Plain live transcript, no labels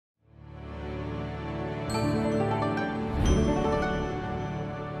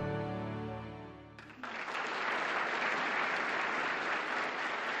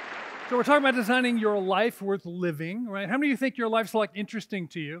So we're talking about designing your life worth living, right? How many of you think your life's like interesting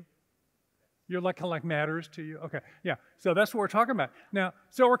to you? Your life kind of like matters to you? Okay, yeah. So that's what we're talking about. Now,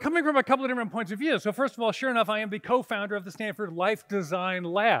 so we're coming from a couple of different points of view. So first of all, sure enough, I am the co-founder of the Stanford Life Design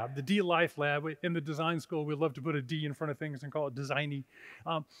Lab, the D-Life Lab. In the design school, we love to put a D in front of things and call it designy.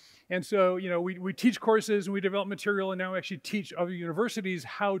 And so, you know, we teach courses and we develop material, and now we actually teach other universities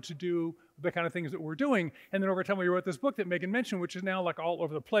how to do the kind of things that we're doing. And then over time, we wrote this book that Megan mentioned, which is now like all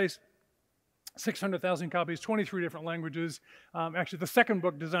over the place. 600,000 copies, 23 different languages. Actually, the second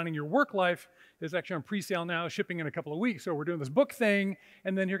book, Designing Your Work Life, is actually on pre-sale now, shipping in a couple of weeks. So we're doing this book thing,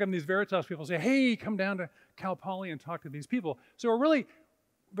 and then here come these Veritas people say, hey, come down to Cal Poly and talk to these people. So we're really,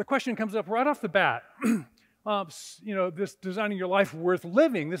 the question comes up right off the bat. You know, this designing your life worth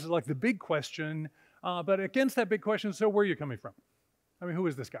living, this is like the big question. But against that big question, so where are you coming from? I mean, who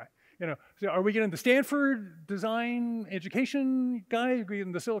is this guy? You know, so are we getting the Stanford design education guy? Are we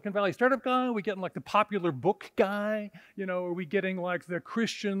getting the Silicon Valley startup guy? Are we getting like the popular book guy? You know, are we getting like the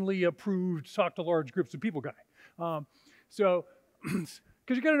Christianly approved talk to large groups of people guy? So, because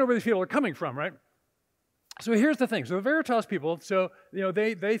you got to know where these people are coming from, right? So here's the thing. So the Veritas people, so, you know,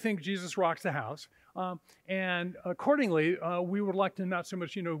 they think Jesus rocks the house. And accordingly, we would like to not so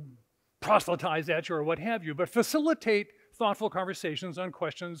much, you know, proselytize at you or what have you, but facilitate thoughtful conversations on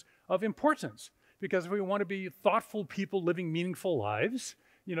questions of importance. Because if we want to be thoughtful people living meaningful lives,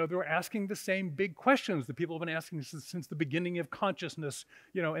 you know, they're asking the same big questions that people have been asking since the beginning of consciousness,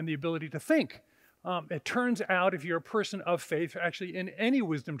 you know, and the ability to think. It turns out if you're a person of faith, actually in any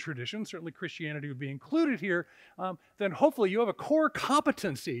wisdom tradition, certainly Christianity would be included here, then hopefully you have a core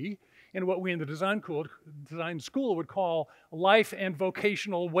competency in what we in the design school would call life and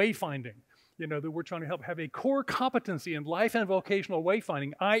vocational wayfinding. You know, that we're trying to help have a core competency in life and vocational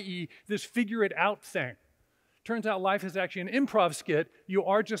wayfinding, i.e. this figure it out thing. Turns out life is actually an improv skit. You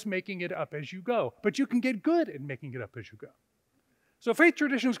are just making it up as you go. But you can get good at making it up as you go. So faith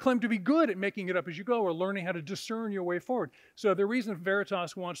traditions claim to be good at making it up as you go or learning how to discern your way forward. So the reason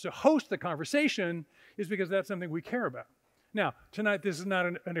Veritas wants to host the conversation is because that's something we care about. Now, tonight, this is not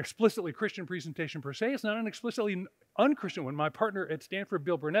an explicitly Christian presentation per se. It's not an explicitly unchristian one. My partner at Stanford,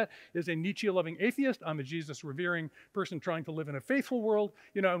 Bill Burnett, is a Nietzsche-loving atheist. I'm a Jesus-revering person trying to live in a faithful world.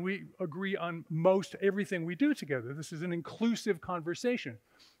 You know, and we agree on most everything we do together. This is an inclusive conversation.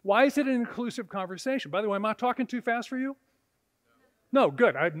 Why is it an inclusive conversation? By the way, am I talking too fast for you? No,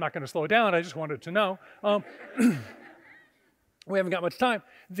 good. I'm not going to slow down. I just wanted to know. We haven't got much time.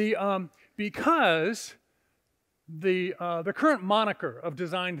 Because the current moniker of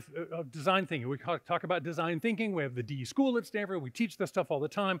design thinking, we talk about design thinking, we have the D school at Stanford, we teach this stuff all the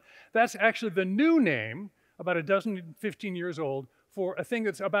time. That's actually the new name, about 15 years old, for a thing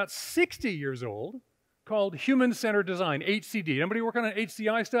that's about 60 years old, called human-centered design, HCD. Anybody working on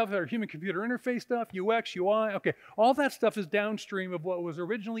HCI stuff, or human-computer interface stuff, UX, UI? Okay, all that stuff is downstream of what was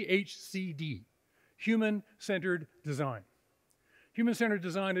originally HCD, human-centered design. Human-centered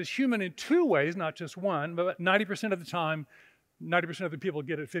design is human in two ways, not just one, but 90% of the time, 90% of the people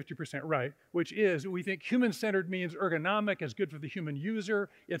get it 50% right, which is we think human-centered means ergonomic, is good for the human user.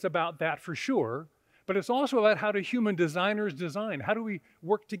 It's about that for sure. But it's also about how do human designers design? How do we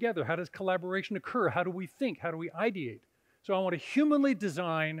work together? How does collaboration occur? How do we think? How do we ideate? So I want to humanly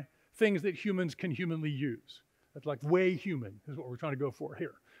design things that humans can humanly use. That's like way human is what we're trying to go for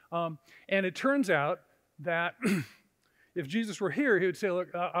here. And it turns out that if Jesus were here, he would say, look,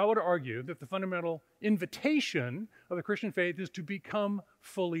 I would argue that the fundamental invitation of the Christian faith is to become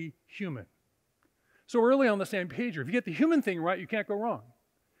fully human. So we're really on the same page here. If you get the human thing right, you can't go wrong,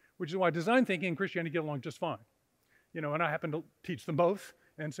 which is why design thinking and Christianity get along just fine. You know, and I happen to teach them both,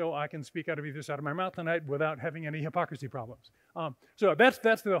 and so I can speak out of either side of my mouth tonight without having any hypocrisy problems. So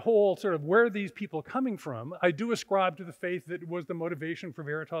that's the whole sort of where are these people coming from. I do ascribe to the faith that was the motivation for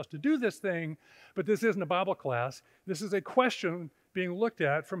Veritas to do this thing, but this isn't a Bible class. This is a question being looked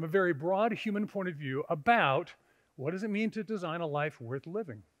at from a very broad human point of view about what does it mean to design a life worth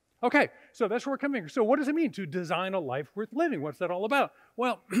living? Okay, so that's where we're coming. So what does it mean to design a life worth living? What's that all about?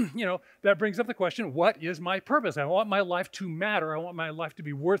 Well, you know, that brings up the question, what is my purpose? I want my life to matter. I want my life to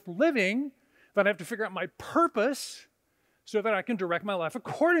be worth living. Then I have to figure out my purpose so that I can direct my life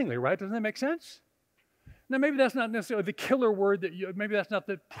accordingly, right? Doesn't that make sense? Now, maybe that's not necessarily the killer word maybe that's not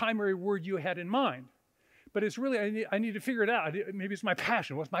the primary word you had in mind, but it's really, I need to figure it out. Maybe it's my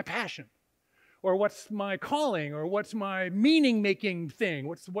passion. What's my passion? Or what's my calling, or what's my meaning-making thing?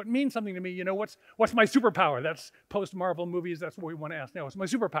 What means something to me? You know, what's my superpower? That's post-Marvel movies. That's what we want to ask now. What's my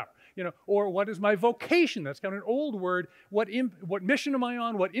superpower? You know, or what is my vocation? That's kind of an old word. What mission am I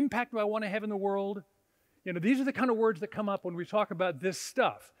on? What impact do I want to have in the world? You know, these are the kind of words that come up when we talk about this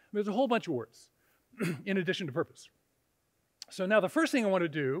stuff. There's a whole bunch of words in addition to purpose. So now the first thing I want to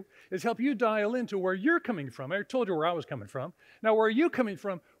do is help you dial into where you're coming from. I told you where I was coming from. Now, where are you coming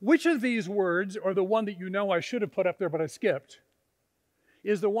from? Which of these words, or the one that you know I should have put up there but I skipped,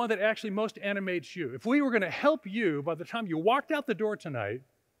 is the one that actually most animates you? If we were going to help you, by the time you walked out the door tonight,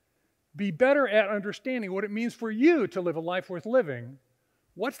 be better at understanding what it means for you to live a life worth living,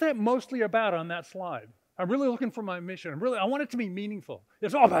 what's that mostly about on that slide? I'm really looking for my mission. I want it to be meaningful.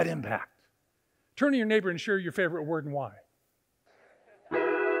 It's all about impact. Turn to your neighbor and share your favorite word and why.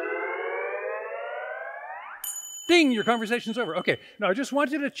 Ding, your conversation's over. Okay, now I just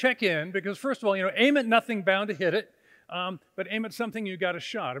want you to check in because first of all, aim at nothing, bound to hit it, but aim at something you got a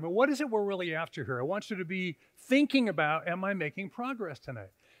shot. I mean, what is it we're really after here? I want you to be thinking about, am I making progress tonight?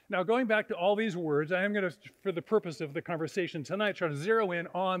 Now, going back to all these words, I am going to, for the purpose of the conversation tonight, try to zero in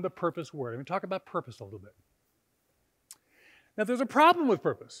on the purpose word. I'm going to talk about purpose a little bit. Now, there's a problem with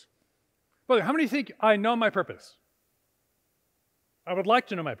purpose. Brother, how many think I know my purpose? I would like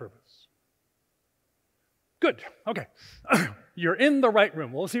to know my purpose. Good, okay. You're in the right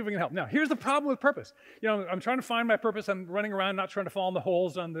room. We'll see if we can help. Now, here's the problem with purpose. I'm trying to find my purpose. I'm running around, not trying to fall in the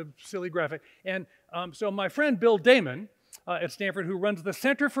holes on the silly graphic. And so my friend Bill Damon at Stanford, who runs the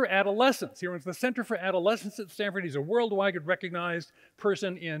Center for Adolescence. He runs the Center for Adolescence at Stanford. He's a worldwide recognized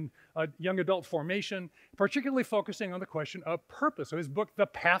person in young adult formation, particularly focusing on the question of purpose. So his book, The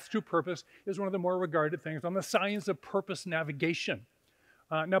Path to Purpose, is one of the more regarded things on the science of purpose navigation.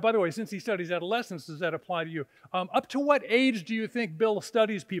 Now, by the way, since he studies adolescence, does that apply to you? Up to what age do you think Bill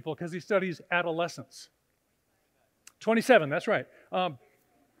studies people? Because he studies adolescence. 27, that's right.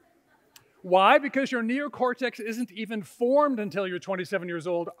 Why? Because your neocortex isn't even formed until you're 27 years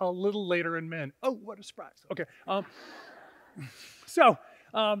old, a little later in men. Oh, what a surprise. Okay.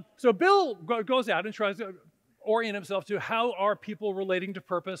 So Bill goes out and tries to orient himself to how are people relating to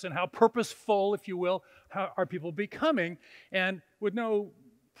purpose and how purposeful, if you will, how are people becoming. And with no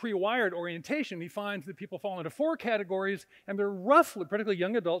pre-wired orientation, he finds that people fall into 4 categories, and they're roughly, particularly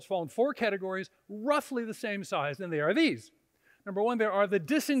young adults, fall in 4 categories, roughly the same size, and they are these. Number 1, there are the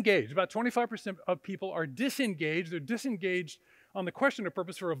disengaged. About 25% of people are disengaged. They're disengaged on the question of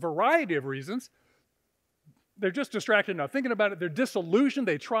purpose for a variety of reasons. They're just distracted, not thinking about it. They're disillusioned.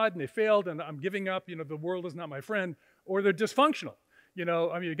 They tried and they failed, and I'm giving up. The world is not my friend. Or they're dysfunctional. You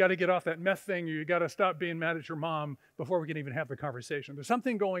got to get off that meth thing. You got to stop being mad at your mom before we can even have the conversation. There's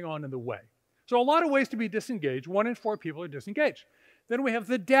something going on in the way. So a lot of ways to be disengaged. 1 in 4 people are disengaged. Then we have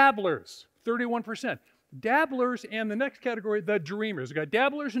the dabblers, 31%. Dabblers, and the next category, the dreamers. We've got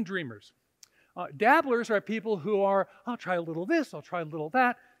dabblers and dreamers. Dabblers are people who are, I'll try a little this, I'll try a little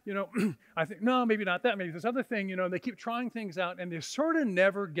that. I think, no, maybe not that, maybe this other thing. They keep trying things out, and they sort of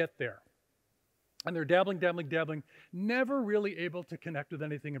never get there. And they're dabbling, never really able to connect with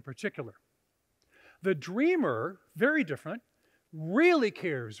anything in particular. The dreamer, very different, really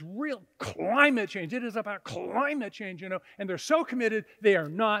cares, real climate change. It is about climate change, and they're so committed, they are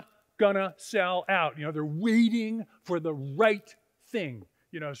not gonna sell out. They're waiting for the right thing.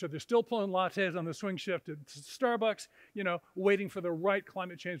 So they're still pulling lattes on the swing shift at Starbucks, waiting for the right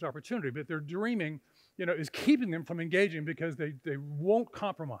climate change opportunity. But their dreaming, is keeping them from engaging because they won't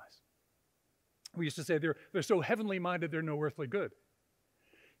compromise. We used to say they're so heavenly minded, they're no earthly good.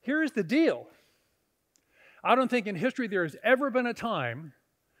 Here's the deal. I don't think in history there has ever been a time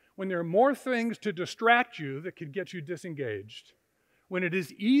when there are more things to distract you that could get you disengaged. When it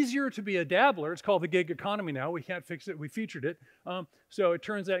is easier to be a dabbler, it's called the gig economy now. We can't fix it. We featured it. So it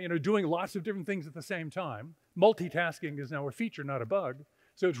turns out, doing lots of different things at the same time. Multitasking is now a feature, not a bug.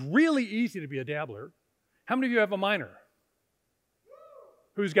 So it's really easy to be a dabbler. How many of you have a minor?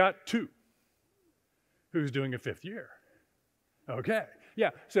 Who's got 2? Who's doing a 5th year? Okay. Yeah.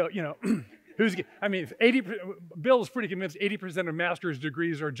 So, Bill's pretty convinced 80% of master's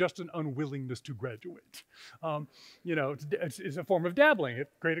degrees are just an unwillingness to graduate. It's a form of dabbling at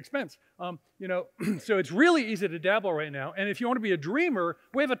great expense. So it's really easy to dabble right now. And if you want to be a dreamer,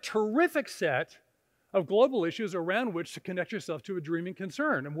 we have a terrific set of global issues around which to connect yourself to a dreaming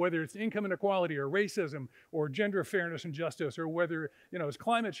concern. And whether it's income inequality or racism or gender fairness and justice or whether, it's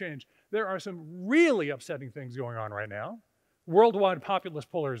climate change, there are some really upsetting things going on right now. Worldwide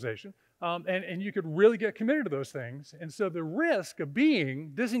populist polarization. And you could really get committed to those things. And so the risk of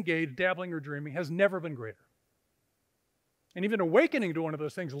being disengaged, dabbling, or dreaming has never been greater. And even awakening to one of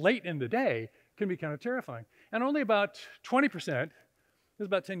those things late in the day can be kind of terrifying. And only about 20%, this was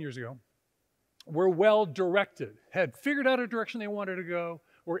about 10 years ago, were well-directed, had figured out a direction they wanted to go,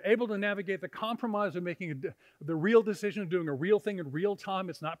 were able to navigate the compromise of making the real decision of doing a real thing in real time.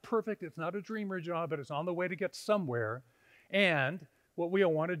 It's not perfect, it's not a dreamer job, but it's on the way to get somewhere. And what we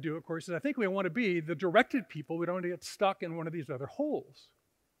all want to do, of course, is I think we want to be the directed people. We don't want to get stuck in one of these other holes.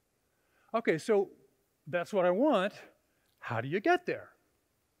 Okay, so that's what I want. How do you get there?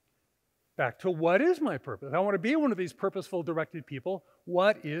 Back to what is my purpose? I want to be one of these purposeful, directed people.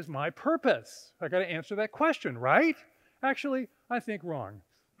 What is my purpose? I got to answer that question, right? Actually, I think wrong.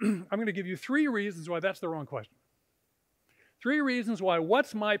 I'm going to give you 3 reasons why that's the wrong question. 3 reasons why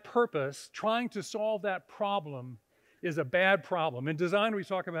what's my purpose, trying to solve that problem, is a bad problem. In design, we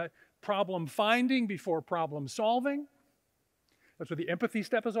talk about problem finding before problem solving. That's what the empathy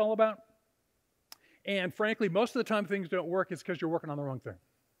step is all about. And frankly, most of the time things don't work, it's because you're working on the wrong thing.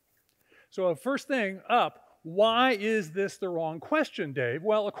 So first thing up, why is this the wrong question, Dave?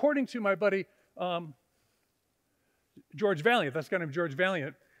 Well, according to my buddy George Valiant, that's a guy named George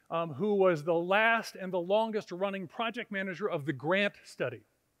Valiant, who was the last and the longest running project manager of the Grant Study.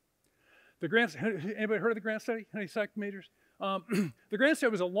 The Grant, anybody heard of the Grant Study? Any psych majors? The Grant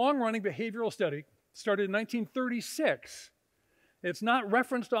Study was a long-running behavioral study, started in 1936. It's not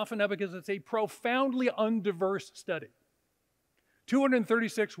referenced often enough because it's a profoundly undiverse study.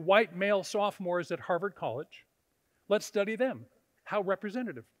 236 white male sophomores at Harvard College. Let's study them. How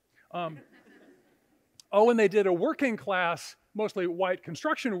representative. Oh, and they did a working class, mostly white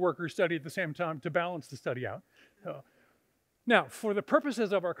construction worker study at the same time to balance the study out. Now, for the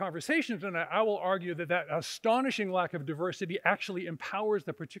purposes of our conversation tonight, I will argue that that astonishing lack of diversity actually empowers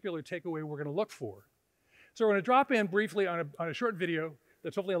the particular takeaway we're going to look for. So we're going to drop in briefly on a short video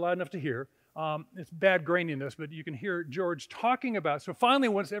that's hopefully loud enough to hear. It's bad graininess, but you can hear George talking about, so finally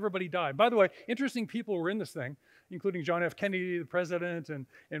once everybody died. By the way, interesting people were in this thing, including John F. Kennedy, the president,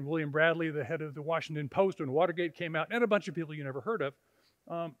 and William Bradley, the head of the Washington Post when Watergate came out, and a bunch of people you never heard of.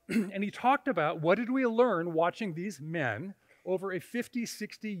 And he talked about what did we learn watching these men over a 50,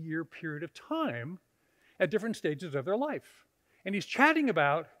 60-year period of time at different stages of their life. And he's chatting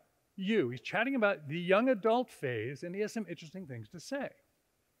about you. He's chatting about the young adult phase, and he has some interesting things to say.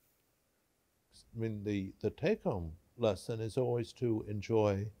 I mean, the take-home lesson is always to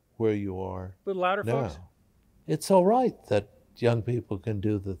enjoy where you are A little louder, now. folks. It's all right that young people can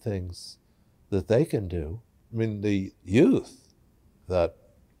do the things that they can do. I mean, the youth that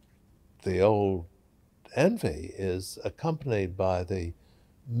the old envy is accompanied by the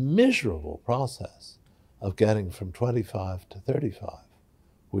miserable process of getting from 25 to 35,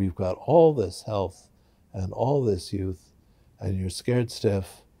 where you've got all this health and all this youth, and you're scared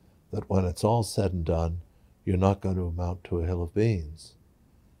stiff that when it's all said and done, you're not going to amount to a hill of beans.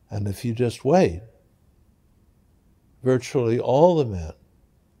 And if you just wait, virtually all the men,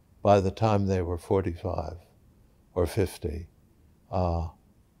 by the time they were 45 or 50,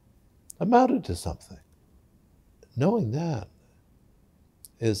 amounted to something. Knowing that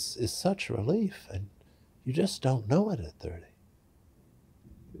is such a relief, and you just don't know it at 30.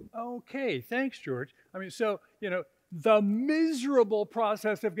 Okay, thanks, George. I mean, so, you know, the miserable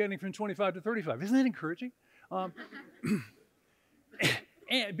process of getting from 25 to 35. Isn't that encouraging?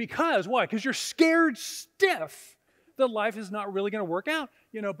 And because, why? Because you're scared stiff that life is not really going to work out.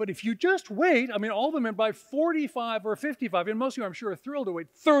 You know, but if you just wait, I mean, all the men by 45 or 55, and most of you, I'm sure, are thrilled to wait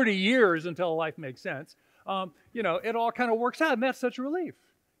 30 years until life makes sense. You know, it all kind of works out, and that's such a relief.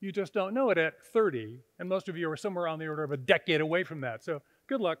 You just don't know it at 30, and most of you are somewhere on the order of a decade away from that. So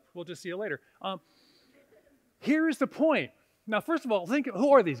good luck. We'll just see you later. Here's the point. Now, first of all, think,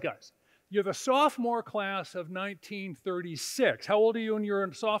 who are these guys? You're the sophomore class of 1936. How old are you when you're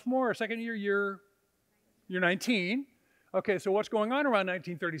a sophomore or second year? You're 19. Okay, so what's going on around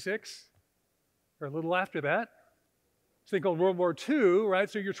 1936? Or a little after that? It's a thing called World War II, right?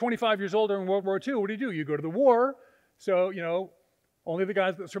 So you're 25 years old during World War II. What do? You go to the war. So, you know, only the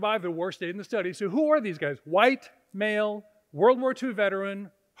guys that survived the war stayed in the study. So who are these guys? White, male, World War II veteran,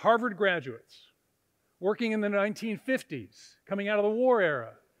 Harvard graduates, working in the 1950s, coming out of the war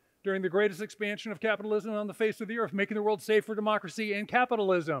era, during the greatest expansion of capitalism on the face of the earth, making the world safe for democracy and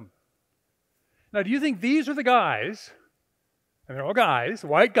capitalism. Now, do you think these are the guys, and they're all guys,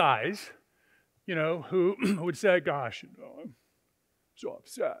 white guys, you know, who would say, gosh, you know, I'm so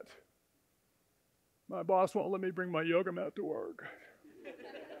upset. My boss won't let me bring my yoga mat to work.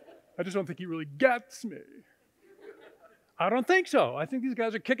 I just don't think he really gets me. I don't think so. I think these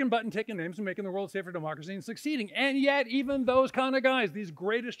guys are kicking butt and taking names and making the world safe for democracy and succeeding. And yet, even those kind of guys, these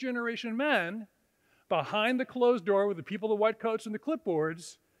greatest generation men, behind the closed door with the people in the white coats and the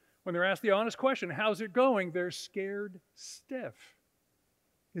clipboards, when they're asked the honest question, how's it going? They're scared stiff.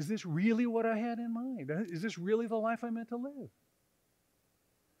 Is this really what I had in mind? Is this really the life I meant to live?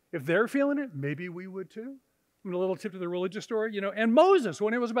 If they're feeling it, maybe we would too. And a little tip to the religious story, you know, and Moses,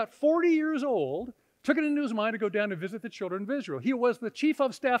 when he was about 40 years old, took it into his mind to go down and visit the children of Israel. He was the chief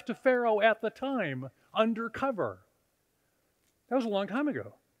of staff to Pharaoh at the time, undercover. That was a long time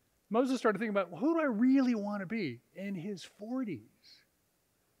ago. Moses started thinking about, well, who do I really want to be in his 40s?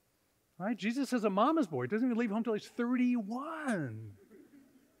 Right? Jesus is a mama's boy. He doesn't even leave home until he's 31.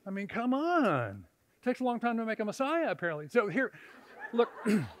 I mean, come on. It takes a long time to make a Messiah, apparently. So here, look.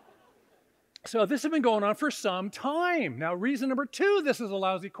 So this has been going on for some time. Now, reason number two, this is a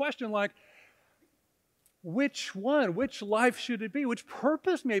lousy question, like, which one, which life should it be? Which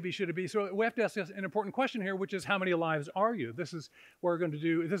purpose maybe should it be? So we have to ask an important question here, which is, how many lives are you? This is what we're going to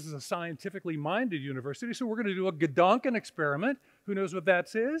do. This is a scientifically minded university, so we're going to do a Gedanken experiment. Who knows what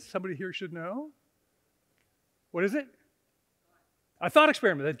that is? Somebody here should know. What is it? A thought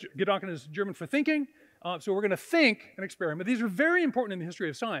experiment. Gedanken is German for thinking. So we're going to think an experiment. These are very important in the history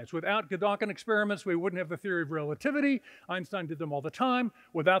of science. Without Gedanken experiments, we wouldn't have the theory of relativity. Einstein did them all the time.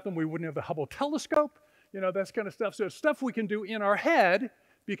 Without them, we wouldn't have the Hubble telescope. You know, that's kind of stuff. So it's stuff we can do in our head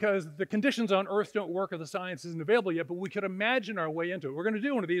because the conditions on Earth don't work or the science isn't available yet, but we could imagine our way into it. We're going to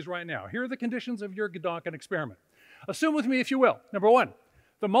do one of these right now. Here are the conditions of your Gedanken experiment. Assume with me, if you will. Number one,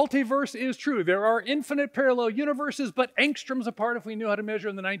 the multiverse is true. There are infinite parallel universes, but angstroms apart if we knew how to measure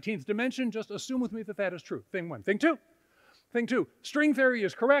in the 19th dimension. Just assume with me that that is true. Thing one. Thing two, string theory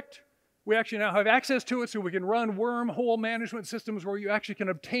is correct. We actually now have access to it, so we can run wormhole management systems where you actually can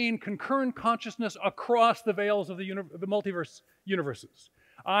obtain concurrent consciousness across the veils of the multiverse universes.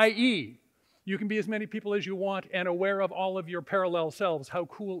 I.e., you can be as many people as you want and aware of all of your parallel selves. How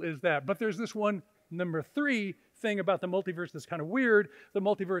cool is that? But there's this one, number three, thing about the multiverse that's kind of weird. The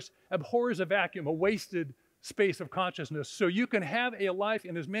multiverse abhors a vacuum, a wasted space of consciousness. So you can have a life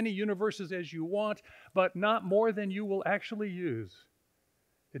in as many universes as you want, but not more than you will actually use.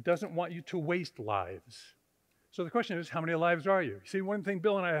 It doesn't want you to waste lives. So the question is, how many lives are you? See, one thing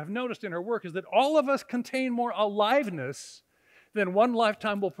Bill and I have noticed in our work is that all of us contain more aliveness than one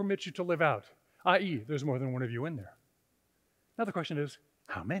lifetime will permit you to live out, i.e., there's more than one of you in there. Now the question is,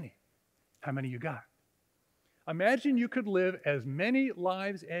 how many? How many you got? Imagine you could live as many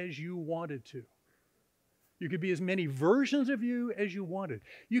lives as you wanted to. You could be as many versions of you as you wanted.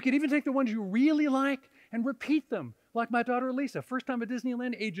 You could even take the ones you really like and repeat them. Like my daughter Lisa, first time at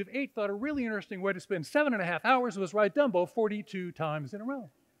Disneyland, age of 8, thought a really interesting way to spend 7.5 hours was ride Dumbo 42 times in a row.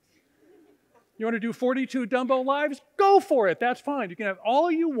 You want to do 42 Dumbo lives? Go for it. That's fine. You can have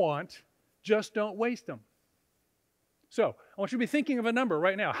all you want, just don't waste them. So I want you to be thinking of a number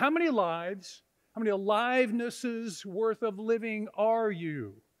right now. How many lives, how many alivenesses worth of living are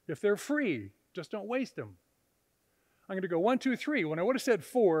you? If they're free, just don't waste them. I'm going to go 1, 2, 3. When I would have said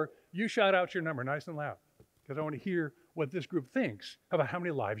 4, you shout out your number nice and loud, because I want to hear what this group thinks about how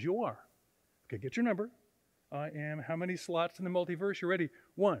many lives you are. Okay, get your number. I am how many slots in the multiverse? You ready?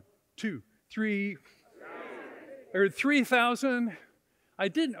 1, 2, 3. I heard 3,000. I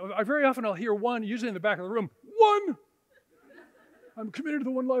very often I'll hear 1, usually in the back of the room. 1! I'm committed to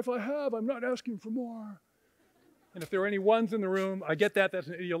the one life I have. I'm not asking for more. And if there are any 1s in the room, I get that. That's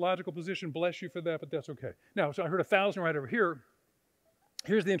an ideological position. Bless you for that, but that's okay. Now, so I heard 1,000 right over here.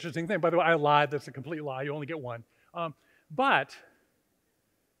 Here's the interesting thing. By the way, I lied. That's a complete lie. You only get 1. But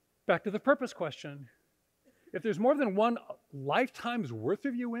back to the purpose question. If there's more than 1 lifetime's worth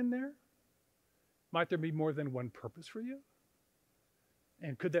of you in there, might there be more than 1 purpose for you?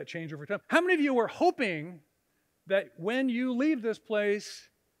 And could that change over time? How many of you are hoping that when you leave this place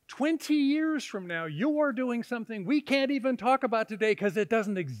 20 years from now, you are doing something we can't even talk about today because it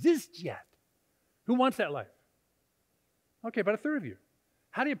doesn't exist yet? Who wants that life? Okay, about 1/3 of you.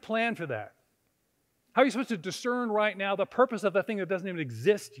 How do you plan for that? How are you supposed to discern right now the purpose of the thing that doesn't even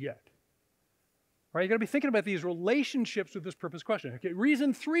exist yet? Right? You've got to be thinking about these relationships with this purpose question. Okay,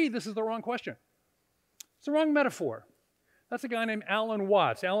 reason 3, this is the wrong question. It's the wrong metaphor. That's a guy named Alan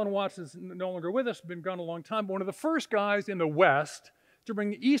Watts. Alan Watts is no longer with us, been gone a long time, but one of the first guys in the West to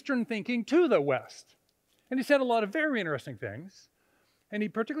bring Eastern thinking to the West. And he said a lot of very interesting things. And he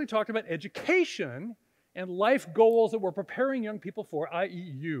particularly talked about education and life goals that we're preparing young people for, i.e.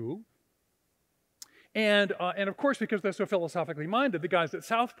 you. And of course, because they're so philosophically minded, the guys at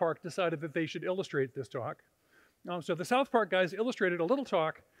South Park decided that they should illustrate this talk. So the South Park guys illustrated a little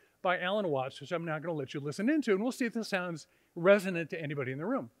talk by Alan Watts, which I'm now going to let you listen into, and we'll see if this sounds resonant to anybody in the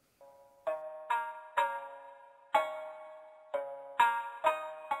room.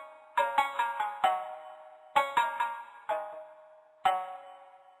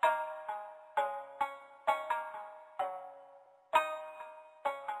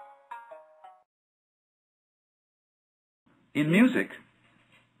 In music,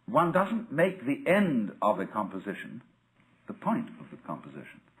 one doesn't make the end of a composition the point of the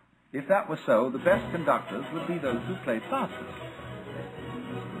composition. If that were so, the best conductors would be those who played fastest.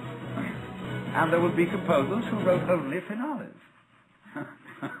 And there would be composers who wrote only finales.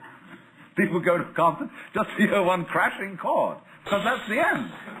 People go to a concert just to hear one crashing chord, because that's the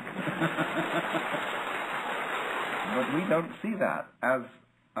end. But we don't see that as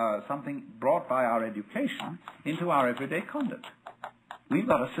something brought by our education into our everyday conduct. We've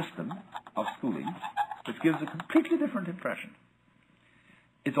got a system of schooling which gives a completely different impression.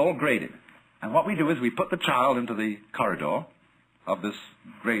 It's all graded. And what we do is we put the child into the corridor of this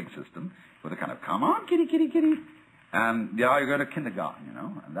grade system with a kind of, come on, kitty, kitty, kitty. And yeah, you're going to kindergarten, you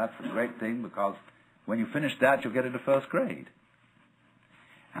know. And that's a great thing, because when you finish that, you'll get into first grade.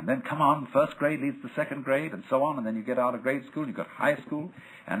 And then, come on, first grade leads to second grade, and so on. And then you get out of grade school, you've got high school,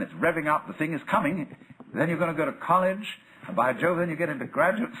 and it's revving up, the thing is coming. Then you're going to go to college, and by Jove, then you get into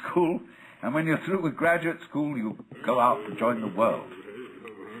graduate school. And when you're through with graduate school, you go out to join the world.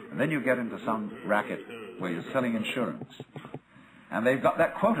 And then you get into some racket where you're selling insurance. And they've got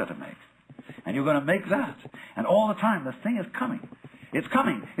that quota to make. And you're going to make that. And all the time, this thing is coming. It's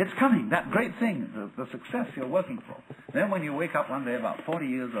coming. It's coming. That great thing, the success you're working for. Then when you wake up one day about 40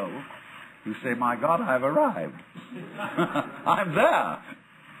 years old, you say, my God, I've arrived. I'm there.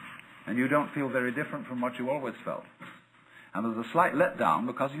 And you don't feel very different from what you always felt. And there's a slight letdown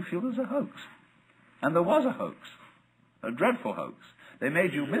because you feel there's a hoax. And there was a hoax. A dreadful hoax. They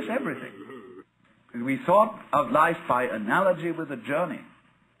made you miss everything. We thought of life by analogy with a journey,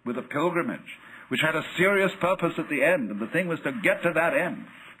 with a pilgrimage, which had a serious purpose at the end, and the thing was to get to that end,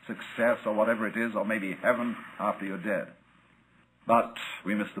 success or whatever it is, or maybe heaven after you're dead. But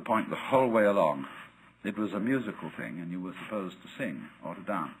we missed the point the whole way along. It was a musical thing, and you were supposed to sing or to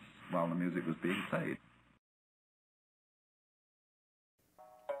dance while the music was being played.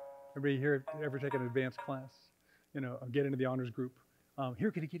 Everybody here ever take an advanced class? You know, get into the honors group.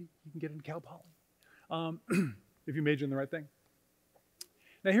 Here, kitty, kitty, you can get into Cal Poly. If you major in the right thing.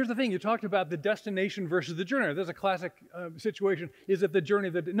 Now, here's the thing. You talked about the destination versus the journey. There's a classic situation. Is it the journey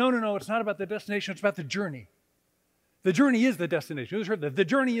that... No, it's not about the destination. It's about the journey. The journey is the destination. Who's heard that? The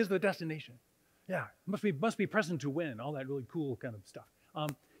journey is the destination. Yeah, must be present to win. All that really cool kind of stuff.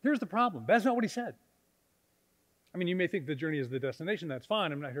 Here's the problem. That's not what he said. I mean, you may think the journey is the destination. That's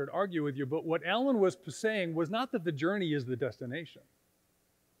fine. I'm not here to argue with you. But what Alan was saying was not that the journey is the destination.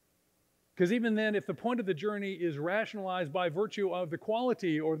 Because even then, if the point of the journey is rationalized by virtue of the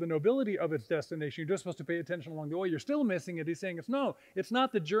quality or the nobility of its destination, you're just supposed to pay attention along the way, you're still missing it. He's saying it's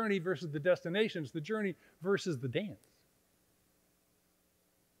not the journey versus the destination, it's the journey versus the dance.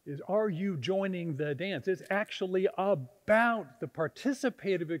 Are you joining the dance? It's actually about the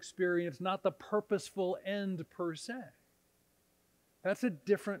participative experience, not the purposeful end per se. That's a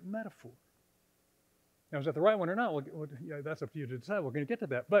different metaphor. Now, is that the right one or not? Well, yeah, that's up to you to decide. We're going to get to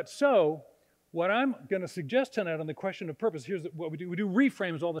that. But so, what I'm going to suggest tonight on the question of purpose, here's what we do. We do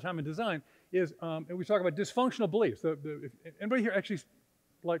reframes all the time in design, is and we talk about dysfunctional beliefs. If anybody here actually,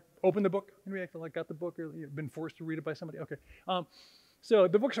 like, opened the book? Anybody actually, like, got the book or been forced to read it by somebody? Okay. So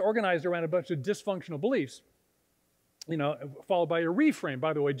the book's are organized around a bunch of dysfunctional beliefs, you know, followed by a reframe.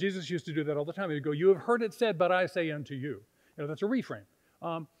 By the way, Jesus used to do that all the time. He'd go, you have heard it said, but I say unto you. You know, that's a reframe.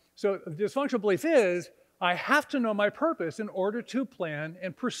 So the dysfunctional belief is, I have to know my purpose in order to plan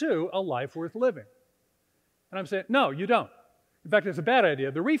and pursue a life worth living. And I'm saying, no, you don't. In fact, it's a bad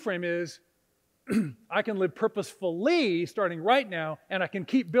idea. The reframe is, I can live purposefully starting right now, and I can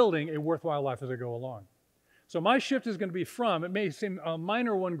keep building a worthwhile life as I go along. So my shift is going to be from, it may seem a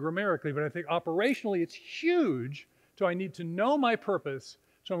minor one grammatically, but I think operationally it's huge, so I need to know my purpose,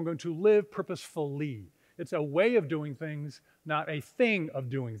 so I'm going to live purposefully. It's a way of doing things, not a thing of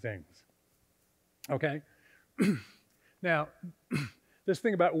doing things. Okay? Now, this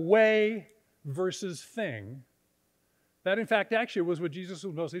thing about way versus thing, that in fact actually was what Jesus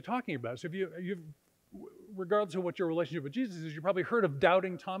was mostly talking about. So if you've regardless of what your relationship with Jesus is, you've probably heard of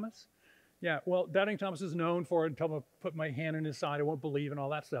doubting Thomas. Yeah, well, doubting Thomas is known for, until I put my hand in his side, I won't believe, and all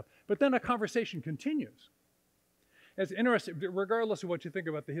that stuff. But then a conversation continues. It's interesting, regardless of what you think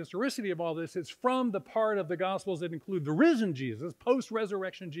about the historicity of all this, it's from the part of the Gospels that include the risen Jesus,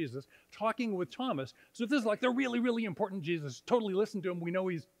 post-resurrection Jesus, talking with Thomas. So if this is like the really, really important Jesus, totally listen to him. We know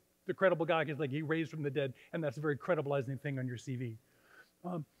he's the credible guy because like he raised from the dead, and that's a very credibilizing thing on your CV.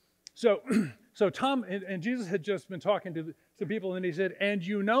 So Tom and Jesus had just been talking to some people, and he said, and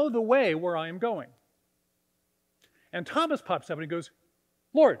you know the way where I am going. And Thomas pops up and he goes,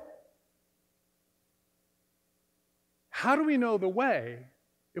 Lord, how do we know the way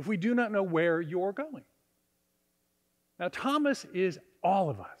if we do not know where you're going? Now, Thomas is all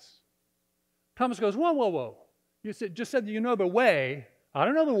of us. Thomas goes, whoa, whoa, whoa. You just said you know the way. I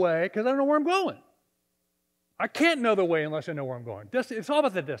don't know the way because I don't know where I'm going. I can't know the way unless I know where I'm going. It's all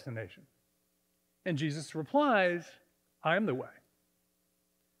about the destination. And Jesus replies, I am the way.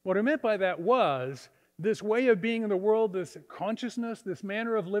 What I meant by that was this way of being in the world, this consciousness, this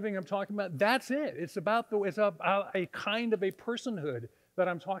manner of living I'm talking about, that's it. It's about a kind of a personhood that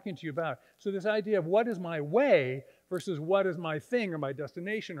I'm talking to you about. So this idea of what is my way versus what is my thing or my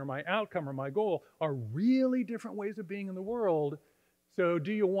destination or my outcome or my goal are really different ways of being in the world. So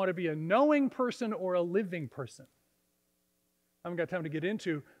do you want to be a knowing person or a living person? I haven't got time to get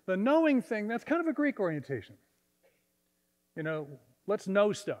into the knowing thing. That's kind of a Greek orientation. You know, let's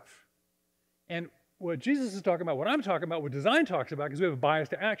know stuff. And what Jesus is talking about, what I'm talking about, what design talks about, because we have a bias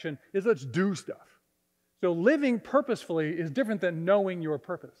to action, is let's do stuff. So living purposefully is different than knowing your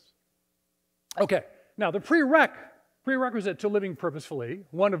purpose. Okay, now the prerequisite to living purposefully,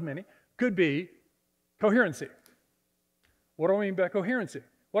 one of many, could be coherency. What do I mean by coherency?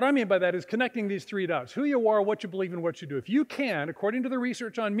 What I mean by that is connecting these three dots: who you are, what you believe, and what you do. If you can, according to the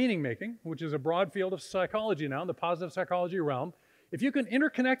research on meaning making, which is a broad field of psychology now in the positive psychology realm, if you can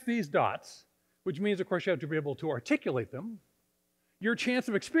interconnect these dots, which means, of course, you have to be able to articulate them, your chance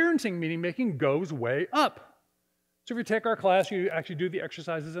of experiencing meaning making goes way up. So if you take our class, you actually do the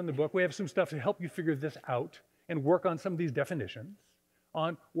exercises in the book. We have some stuff to help you figure this out and work on some of these definitions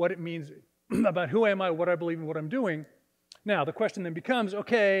on what it means about who am I, what I believe, and what I'm doing. Now, the question then becomes,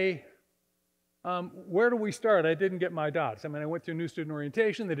 okay, where do we start? I didn't get my dots. I mean, I went through new student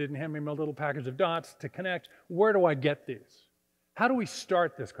orientation. They didn't hand me my little package of dots to connect. Where do I get these? How do we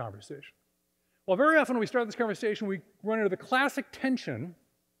start this conversation? Well, very often when we start this conversation, we run into the classic tension,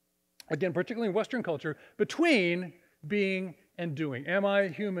 again, particularly in Western culture, between being and doing. Am I a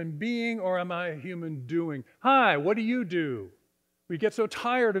human being or am I a human doing? Hi, what do you do? We get so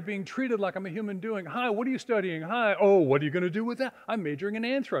tired of being treated like I'm a human doing. Hi, what are you studying? Hi, oh, what are you going to do with that? I'm majoring in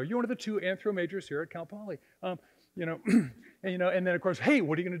anthro. You're one of the 2 anthro majors here at Cal Poly. And then of course, hey,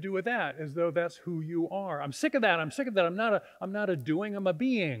 what are you going to do with that? As though that's who you are. I'm sick of that. I'm sick of that. I'm not a doing. I'm a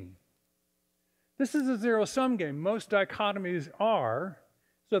being. This is a zero-sum game. Most dichotomies are.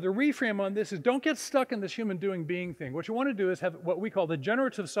 So the reframe on this is don't get stuck in this human doing being thing. What you want to do is have what we call the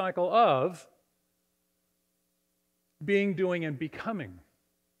generative cycle of being, doing, and becoming.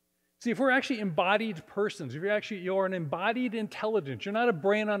 See, if we're actually embodied persons, if you're an embodied intelligence, you're not a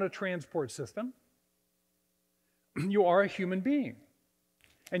brain on a transport system. You are a human being.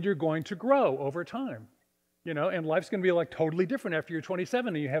 And you're going to grow over time. You know, and life's going to be like totally different after you're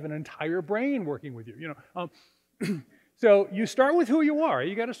 27 and you have an entire brain working with you. You know, so you start with who you are.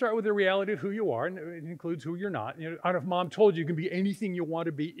 You got to start with the reality of who you are, and it includes who you're not. You know, I don't know if mom told you can be anything you want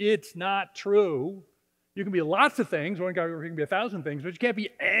to be. It's not true. You can be lots of things. One guy can be 1,000 things, but you can't be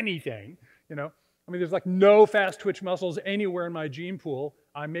anything. You know, I mean, there's like no fast twitch muscles anywhere in my gene pool.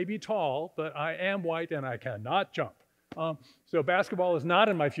 I may be tall, but I am white and I cannot jump. So basketball is not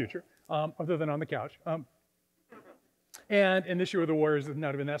in my future, other than on the couch. And in this year with the Warriors,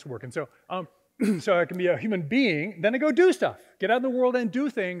 not even that's working. So, so I can be a human being, then I go do stuff. Get out in the world and do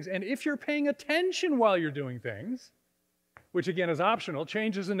things. And if you're paying attention while you're doing things, which again is optional,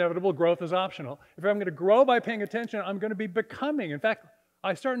 change is inevitable, growth is optional. If I'm going to grow by paying attention, I'm going to be becoming. In fact,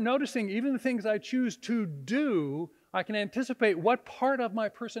 I start noticing even the things I choose to do, I can anticipate what part of my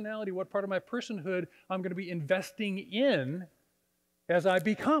personality, what part of my personhood I'm going to be investing in as I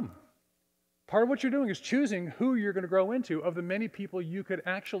become. Part of what you're doing is choosing who you're going to grow into of the many people you could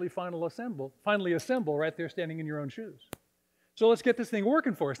actually finally assemble right there standing in your own shoes. So let's get this thing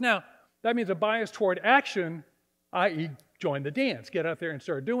working for us. Now, that means a bias toward action, i.e. join the dance, get out there and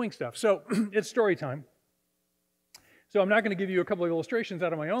start doing stuff. So it's story time. So I'm not going to give you a couple of illustrations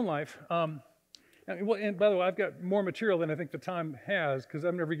out of my own life. And by the way, I've got more material than I think the time has because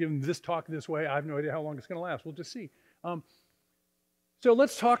I've never given this talk this way. I have no idea how long it's going to last. We'll just see. So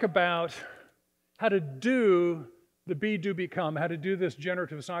let's talk about how to do the be, do, become, how to do this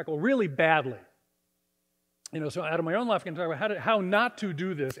generative cycle really badly. You know, so out of my own life, I can talk about how not to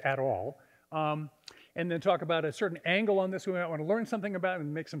do this at all, and then talk about a certain angle on this we might want to learn something about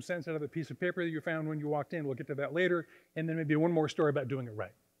and make some sense out of the piece of paper that you found when you walked in. We'll get to that later, and then maybe one more story about doing it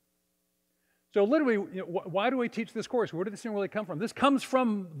right. So literally, you know, why do I teach this course? Where did this thing really come from? This comes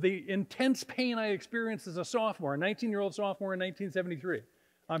from the intense pain I experienced as a sophomore, a 19-year-old sophomore in 1973.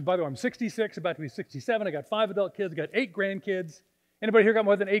 By the way, I'm 66, about to be 67. I got 5 adult kids. I got 8 grandkids. Anybody here got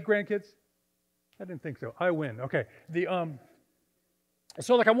more than 8 grandkids? I didn't think so. I win. Okay.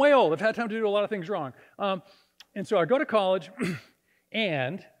 So like I'm way old. I've had time to do a lot of things wrong. And so I go to college,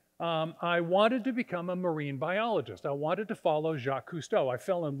 and I wanted to become a marine biologist. I wanted to follow Jacques Cousteau. I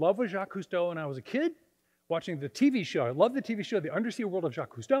fell in love with Jacques Cousteau when I was a kid. watching the TV show. I love the TV show, The Undersea World of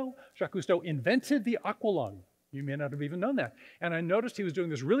Jacques Cousteau. Jacques Cousteau invented the aqualung. You may not have even known that. And I noticed he was doing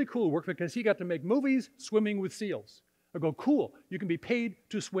this really cool work because he got to make movies swimming with seals. I go, cool, you can be paid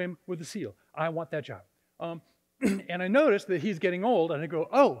to swim with a seal. I want that job. And I noticed that he's getting old, and I go,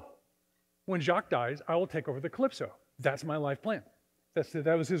 oh, when Jacques dies, I will take over the Calypso. That's my life plan.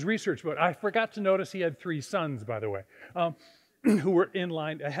 That was his research book. I forgot to notice he had 3 sons, by the way, who were in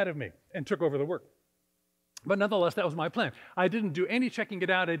line ahead of me and took over the work. But nonetheless, that was my plan. I didn't do any checking it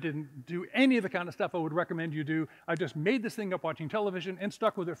out. I didn't do any of the kind of stuff I would recommend you do. I just made this thing up watching television and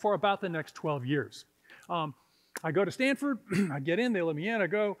stuck with it for about the next 12 years. I go to Stanford. I get in. They let me in. I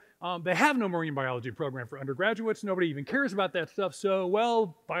go. They have no marine biology program for undergraduates. Nobody even cares about that stuff. So,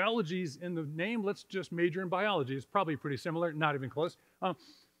 well, biology's in the name. Let's just major in biology. It's probably pretty similar, not even close.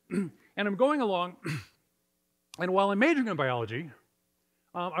 And I'm going along. And while I'm majoring in biology,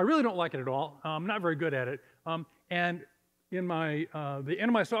 I really don't like it at all. I'm not very good at it. And in the end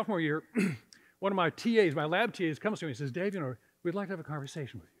of my sophomore year, one of my TAs, my lab TAs, comes to me and says, Dave, we'd like to have a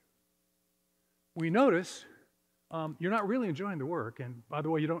conversation with you. We notice you're not really enjoying the work, and by the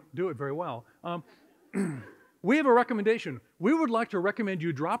way, you don't do it very well. We have a recommendation. We would like to recommend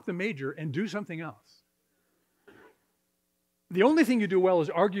you drop the major and do something else. The only thing you do well is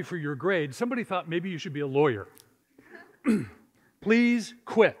argue for your grade. Somebody thought maybe you should be a lawyer. Please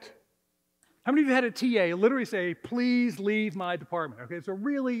quit. How many of you had a TA literally say, please leave my department? Okay, it's a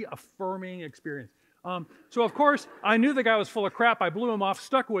really affirming experience. So of course, I knew the guy was full of crap. I blew him off,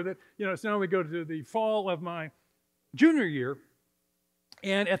 stuck with it. So now we go to the fall of my junior year,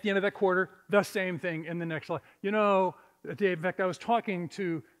 and at the end of that quarter, the same thing in the next slide. Dave, in fact, I was talking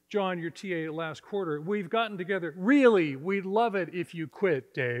to John, your TA, last quarter. We've gotten together. Really, we'd love it if you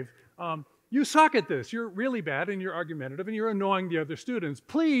quit, Dave. You suck at this. You're really bad, and you're argumentative, and you're annoying the other students.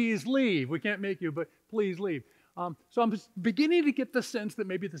 Please leave. We can't make you, but please leave. So I'm beginning to get the sense that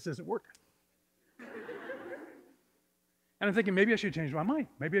maybe this isn't working. And I'm thinking, maybe I should change my mind.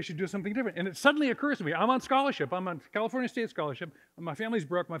 Maybe I should do something different. And it suddenly occurs to me, I'm on scholarship. I'm on California State Scholarship. My family's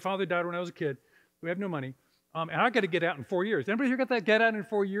broke. My father died when I was a kid. We have no money. And I got to get out in 4 years. Anybody here got that get out in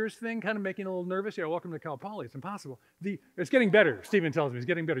 4 years thing kind of making a little nervous? Yeah, welcome to Cal Poly. It's impossible. It's getting better, Stephen tells me. It's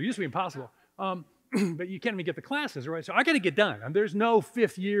getting better. It used to be impossible. But you can't even get the classes, right? So I got to get done. And there's no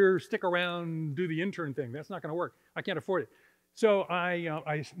 5th year, stick around, do the intern thing. That's not going to work. I can't afford it. So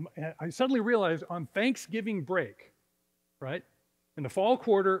I suddenly realized on Thanksgiving break, right, in the fall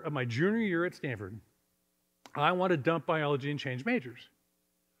quarter of my junior year at Stanford, I want to dump biology and change majors.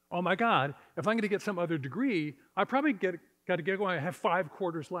 Oh my God, if I'm going to get some other degree, I probably got to get going. I have 5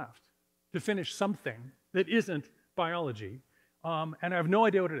 quarters left to finish something that isn't biology, and I have no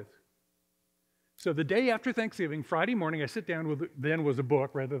idea what it is. So the day after Thanksgiving, Friday morning, I sit down with, then was a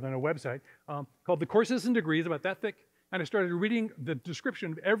book rather than a website, called The Courses and Degrees, about that thick, and I started reading the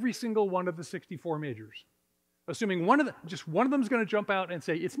description of every single one of the 64 majors, assuming just one of them is going to jump out and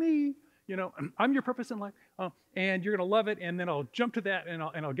say, it's me, I'm your purpose in life, and you're going to love it, and then I'll jump to that, and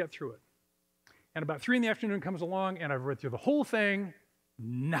I'll get through it. And about 3 in the afternoon comes along, and I've read through the whole thing,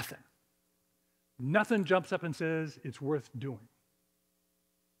 nothing. Nothing jumps up and says, it's worth doing.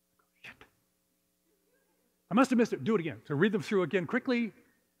 Shit. I must have missed it. Do it again. So read them through again quickly.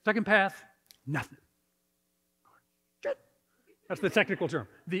 Second pass, nothing. Shit. That's the technical term.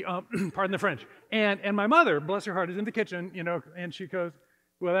 Pardon the French. And my mother, bless her heart, is in the kitchen, and she goes,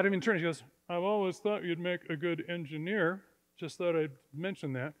 well, that even turns. She goes, I've always thought you'd make a good engineer. Just thought I'd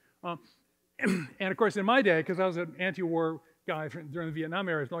mention that. And of course, in my day, because I was an anti-war guy during the Vietnam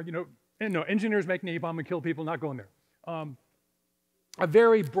era, it's like, engineers make napalm and kill people, not going there. A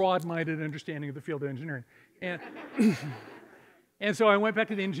very broad-minded understanding of the field of engineering. And so I went back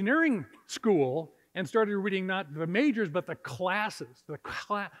to the engineering school and started reading not the majors, but the classes.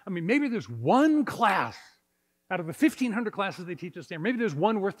 Maybe there's one class out of the 1,500 classes they teach at Stanford, maybe there's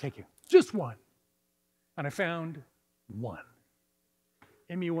one worth taking, just one. And I found one.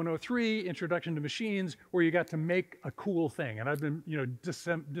 ME 103, Introduction to Machines, where you got to make a cool thing. And I've been,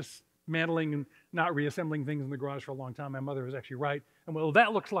 dismantling and not reassembling things in the garage for a long time. My mother was actually right. And well,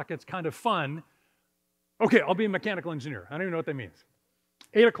 that looks like it's kind of fun. Okay, I'll be a mechanical engineer. I don't even know what that means.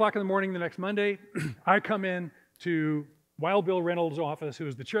 8 o'clock in the morning the next Monday, I come in to Wild Bill Reynolds' office, who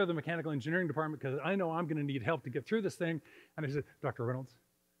is the chair of the mechanical engineering department, because I know I'm going to need help to get through this thing. And I said, Dr. Reynolds,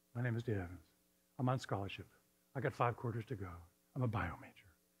 my name is Dave Evans. I'm on scholarship. I got 5 quarters to go. I'm a bio major.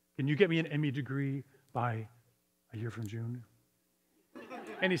 Can you get me an ME degree by a year from June?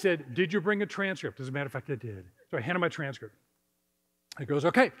 And he said, did you bring a transcript? As a matter of fact, I did. So I handed my transcript. He goes,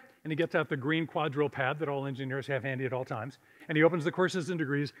 okay. And he gets out the green quadrille pad that all engineers have handy at all times. And he opens the courses and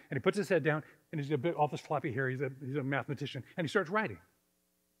degrees, and he puts his head down, and he's a bit off his floppy hair. He's a mathematician. And he starts writing.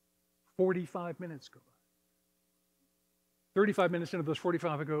 45 minutes go by. 35 minutes into those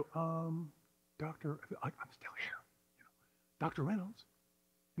 45, I go, Doctor, I'm still here. You know, Dr. Reynolds.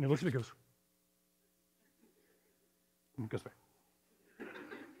 And he looks at me and goes, and goes back.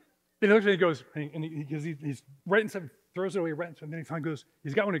 Then he looks at me and goes, and he's writing something, throws it away, writing something, and then he finally goes,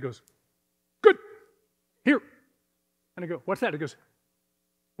 he's got one, he goes, good, here. And I go, what's that? He goes,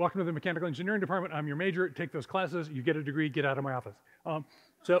 welcome to the mechanical engineering department. I'm your major. Take those classes. You get a degree. Get out of my office.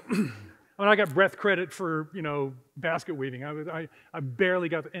 So I got breath credit for, you know, basket weaving. I barely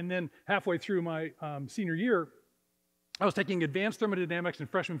got, and then halfway through my senior year, I was taking advanced thermodynamics and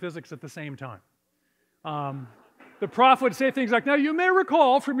freshman physics at the same time. The prof would say things like, now you may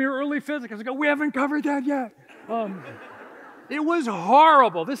recall from your early physics. I go, we haven't covered that yet. It was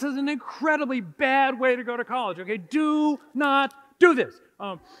horrible. This is an incredibly bad way to go to college, okay? Do not do this.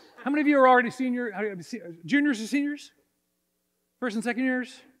 How many of you are already juniors or seniors? First and second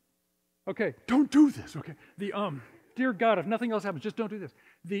years? Okay, don't do this, okay? Dear God, if nothing else happens, just don't do this.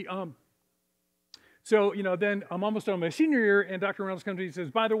 So, you know, then I'm almost done my senior year, and Dr. Reynolds comes to me and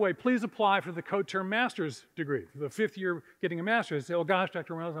says, by the way, please apply for the co-term master's degree, for the 5th year getting a master's. I say, oh gosh,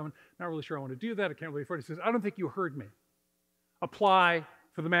 Dr. Reynolds, I'm not really sure I want to do that. I can't really afford it. He says, I don't think you heard me. Apply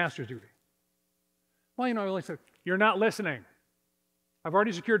for the master's degree. Well, you know, I really said, you're not listening. I've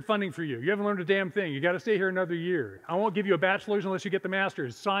already secured funding for you. You haven't learned a damn thing. You got to stay here another year. I won't give you a bachelor's unless you get the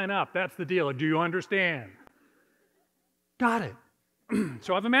master's. Sign up. That's the deal. Do you understand? Got it.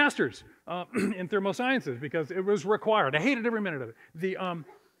 So I have a master's in thermosciences because it was required. I hated every minute of it.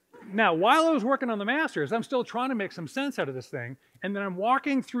 Now, while I was working on the master's, I'm still trying to make some sense out of this thing. And then I'm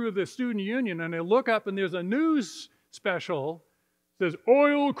walking through the student union, and I look up, and there's a news special that says,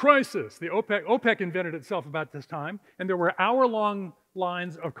 oil crisis. The OPEC invented itself about this time, and there were hour-long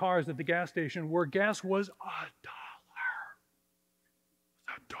lines of cars at the gas station where gas was $1.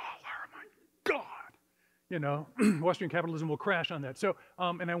 $1, my God. You know, Western capitalism will crash on that. So,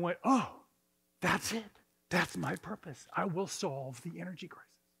 and I went, oh, that's it. That's my purpose. I will solve the energy crisis.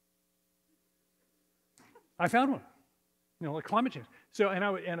 I found one, you know, like climate change. So,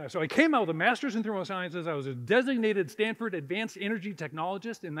 so I came out with a master's in thermosciences. I was a designated Stanford Advanced Energy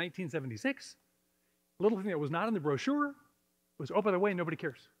Technologist in 1976. A little thing that was not in the brochure was, oh, by the way, nobody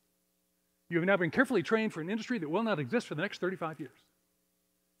cares. You have now been carefully trained for an industry that will not exist for the next 35 years.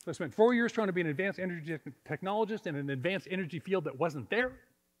 So I spent 4 years trying to be an advanced energy technologist in an advanced energy field that wasn't there.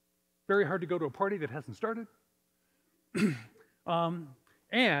 Very hard to go to a party that hasn't started.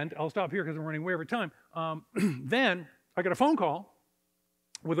 And I'll stop here because I'm running way over time. Then I got a phone call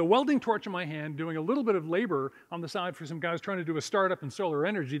with a welding torch in my hand, doing a little bit of labor on the side for some guys trying to do a startup in solar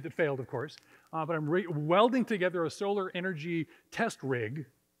energy that failed, of course. But I'm welding together a solar energy test rig.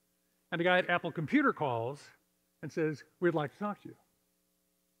 And a guy at Apple Computer calls and says, we'd like to talk to you.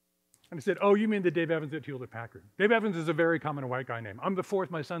 And I said, oh, you mean the Dave Evans at Hewlett-Packard. Dave Evans is a very common white guy name. I'm the 4th,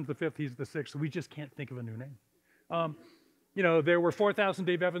 my son's the 5th, he's the 6th. So we just can't think of a new name. You know, there were 4,000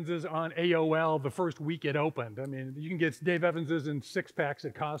 Dave Evanses on AOL the first week it opened. I mean, you can get Dave Evanses in 6-packs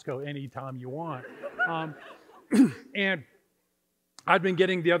at Costco anytime you want. And I'd been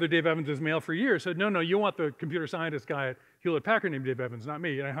getting the other Dave Evanses mail for years. So, no, you want the computer scientist guy at Hewlett-Packard named Dave Evans, not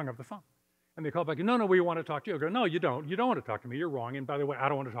me. And I hung up the phone. And they called back, no, we want to talk to you. I go, no, you don't. You don't want to talk to me. You're wrong. And by the way, I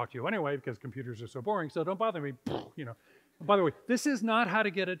don't want to talk to you anyway because computers are so boring, so don't bother me. You know. By the way, this is not how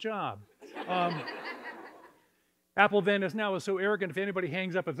to get a job. Apple then is so arrogant, if anybody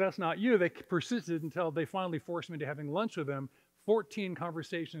hangs up as that's not you, they persisted until they finally forced me into having lunch with them. 14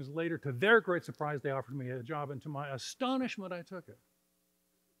 conversations later, to their great surprise, they offered me a job, and to my astonishment, I took it.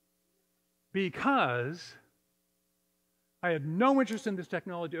 Because I had no interest in this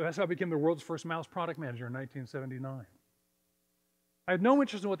technology. That's how I became the world's first mouse product manager in 1979. I had no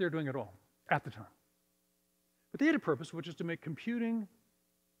interest in what they were doing at all at the time. But they had a purpose, which is to make computing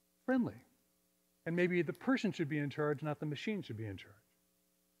friendly. And maybe the person should be in charge, not the machine should be in charge.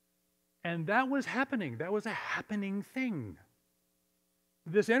 And that was happening. That was a happening thing.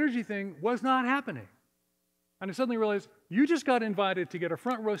 This energy thing was not happening. And I suddenly realized, you just got invited to get a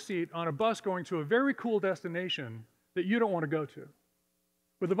front row seat on a bus going to a very cool destination that you don't want to go to,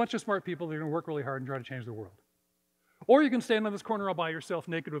 with a bunch of smart people that are going to work really hard and try to change the world. Or you can stand on this corner all by yourself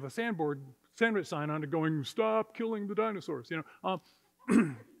naked with a sandwich sign on it going, stop killing the dinosaurs. You know,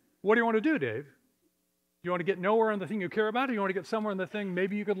 what do you want to do, Dave? Do you want to get nowhere on the thing you care about, or do you want to get somewhere on the thing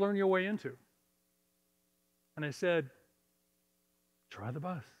maybe you could learn your way into? And I said, try the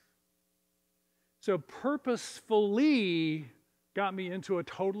bus. So purposefully got me into a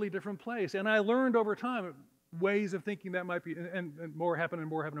totally different place. And I learned over time ways of thinking that might be, and more happened and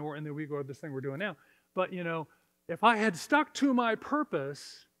more happened and more, and then we go to this thing we're doing now. But, you know, if I had stuck to my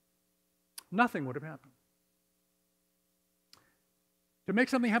purpose, nothing would have happened. To make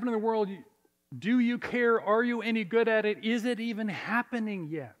something happen in the world, do you care? Are you any good at it? Is it even happening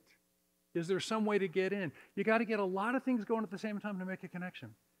yet? Is there some way to get in? You got to get a lot of things going at the same time to make a connection.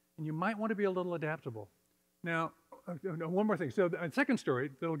 And you might want to be a little adaptable. Now, one more thing. So the second story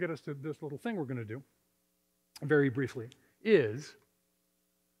that'll get us to this little thing we're going to do, very briefly, is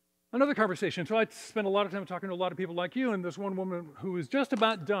another conversation. So I spent a lot of time talking to a lot of people like you, and this one woman who is just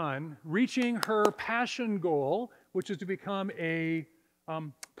about done reaching her passion goal, which is to become a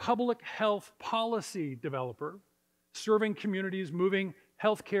public health policy developer, serving communities, moving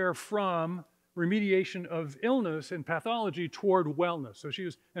healthcare from remediation of illness and pathology toward wellness. So she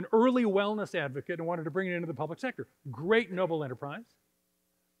was an early wellness advocate and wanted to bring it into the public sector. Great noble enterprise.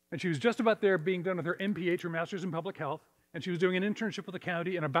 And she was just about there being done with her MPH, her Master's in Public Health, and she was doing an internship with the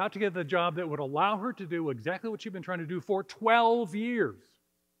county and about to get the job that would allow her to do exactly what she'd been trying to do for 12 years.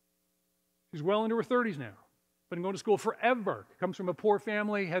 She's well into her 30s now. Been going to school forever. Comes from a poor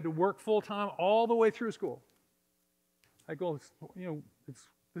family, had to work full-time all the way through school. I go, you know,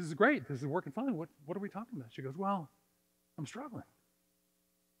 this is great. This is working fine. What are we talking about? She goes, well, I'm struggling.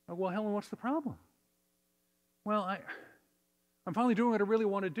 I go, well, Helen, what's the problem? Well, I'm finally doing what I really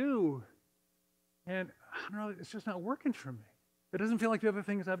want to do, and I don't know, it's just not working for me. It doesn't feel like the other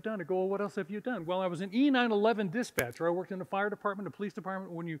things I've done. I go, well, what else have you done? Well, I was an E911 dispatcher. I worked in the fire department, the police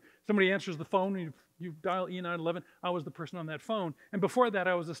department. When somebody answers the phone and you dial E911, I was the person on that phone. And before that,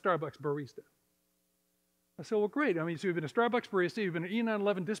 I was a Starbucks barista. I said, well, great. I mean, so you've been a Starbucks barista, you've been an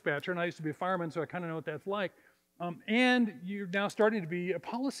E911 dispatcher, and I used to be a fireman, so I kind of know what that's like. And you're now starting to be a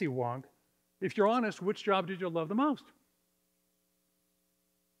policy wonk. If you're honest, which job did you love the most?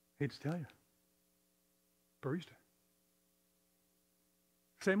 I hate to tell you. Barista.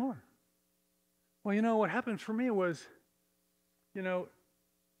 Say more. Well, you know, what happened for me was, you know,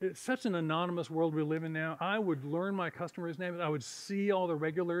 it's such an anonymous world we live in now. I would learn my customers' names. I would see all the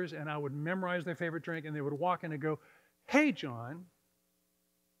regulars, and I would memorize their favorite drink, and they would walk in and go, hey, John,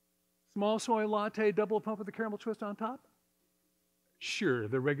 small soy latte, double pump with a caramel twist on top? Sure,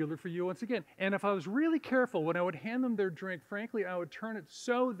 the regular for you once again. And if I was really careful, when I would hand them their drink, frankly, I would turn it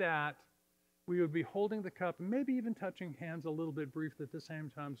so that we would be holding the cup, maybe even touching hands a little bit briefly at the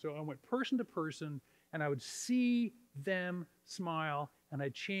same time. So I went person to person, and I would see them smile, and I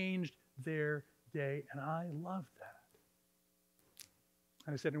changed their day, and I loved that.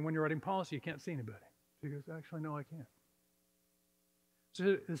 And I said, and when you're writing policy, you can't see anybody. She goes, actually, no, I can't.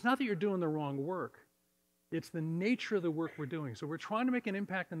 So it's not that you're doing the wrong work. It's the nature of the work we're doing. So we're trying to make an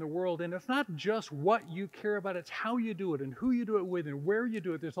impact in the world, and it's not just what you care about, it's how you do it and who you do it with and where you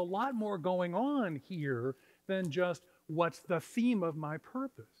do it. There's a lot more going on here than just what's the theme of my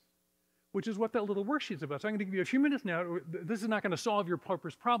purpose, which is what that little worksheet's about. So I'm going to give you a few minutes now. This is not going to solve your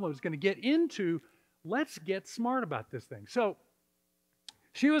purpose problem. It's going to get into, let's get smart about this thing. So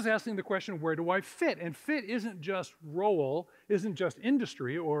she was asking the question, where do I fit? And fit isn't just role, isn't just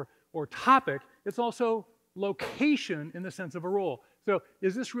industry or topic. It's also location in the sense of a role. So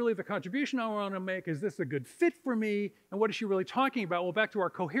is this really the contribution I want to make? Is this a good fit for me? And what is she really talking about? Well, back to our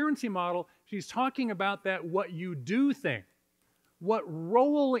coherency model, she's talking about that what you do thing. What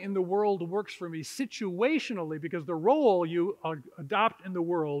role in the world works for me situationally, because the role you adopt in the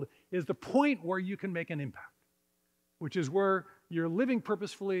world is the point where you can make an impact, which is where you're living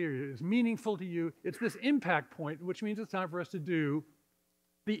purposefully or is meaningful to you. It's this impact point, which means it's time for us to do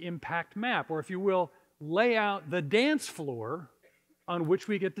the impact map, or if you will, lay out the dance floor on which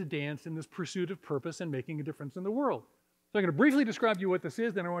we get to dance in this pursuit of purpose and making a difference in the world. So I'm going to briefly describe to you what this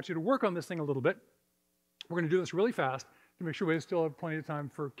is, then I want you to work on this thing a little bit. We're going to do this really fast to make sure we still have plenty of time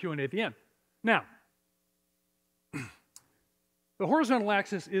for Q&A at the end. Now, the horizontal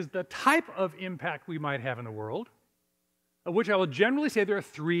axis is the type of impact we might have in the world, of which I will generally say there are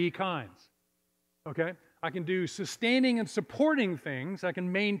three kinds, okay? I can do sustaining and supporting things. I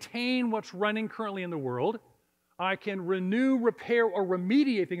can maintain what's running currently in the world. I can renew, repair, or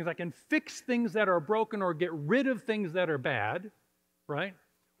remediate things. I can fix things that are broken or get rid of things that are bad, right?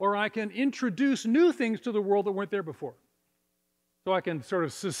 Or I can introduce new things to the world that weren't there before. So I can sort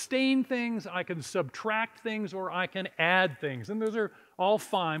of sustain things, I can subtract things, or I can add things. And those are all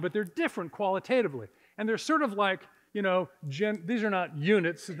fine, but they're different qualitatively. And they're sort of like, you know, these are not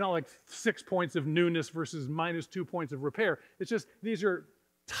units. It's not like 6 points of newness versus minus 2 points of repair. It's just these are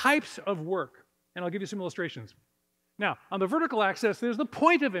types of work. And I'll give you some illustrations. Now, on the vertical axis, there's the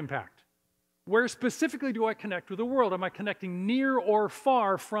point of impact. Where specifically do I connect with the world? Am I connecting near or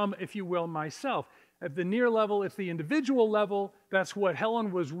far from, if you will, myself? At the near level, it's the individual level. That's what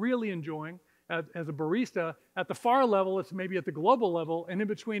Helen was really enjoying as a barista. At the far level, it's maybe at the global level. And in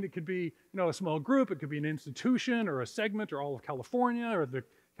between, it could be a small group. It could be an institution or a segment or all of California or the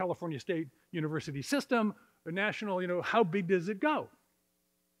California State University system or national. How big does it go?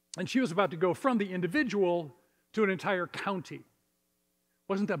 And she was about to go from the individual to an entire county.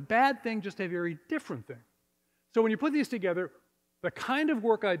 Wasn't a bad thing, just a very different thing. So when you put these together, the kind of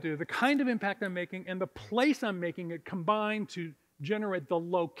work I do, the kind of impact I'm making, and the place I'm making it combine to generate the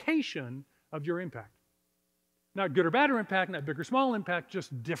location of your impact. Not good or bad impact, not big or small impact,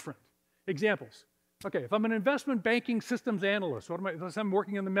 just different. Examples. Okay, if I'm an investment banking systems analyst, if I'm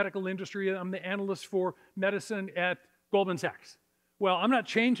working in the medical industry, I'm the analyst for medicine at Goldman Sachs. Well, I'm not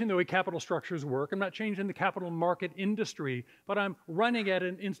changing the way capital structures work. I'm not changing the capital market industry, but I'm running at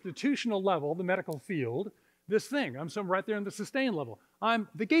an institutional level, the medical field, this thing. I'm right there in the sustain level. I'm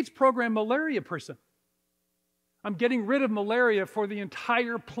the Gates program malaria person. I'm getting rid of malaria for the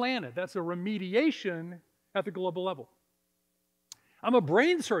entire planet. That's a remediation at the global level. I'm a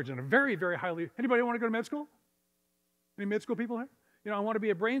brain surgeon, a very, very highly, anybody want to go to med school? Any med school people here? I want to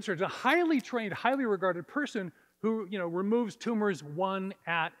be a brain surgeon, a highly trained, highly regarded person who, removes tumors one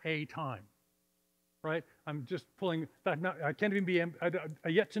at a time, right? I'm just pulling, in fact, I can't even be, I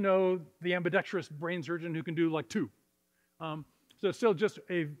yet to know the ambidextrous brain surgeon who can do like two. So it's still just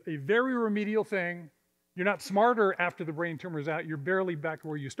a very remedial thing. You're not smarter after the brain tumor's out. You're barely back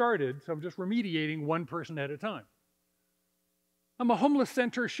where you started. So I'm just remediating one person at a time. I'm a homeless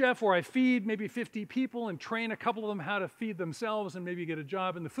center chef where I feed maybe 50 people and train a couple of them how to feed themselves and maybe get a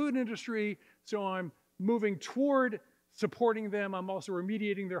job in the food industry. So I'm moving toward supporting them. I'm also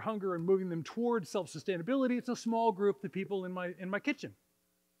remediating their hunger and moving them toward self-sustainability. It's a small group, the people in my kitchen.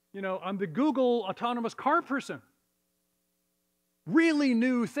 I'm the Google autonomous car person. Really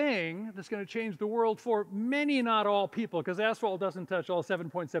new thing that's going to change the world for many, not all people, because asphalt doesn't touch all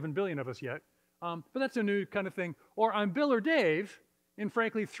 7.7 billion of us yet. But that's a new kind of thing. Or I'm Bill or Dave in,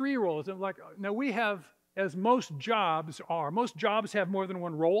 frankly, 3 roles. And now we have, as most jobs have more than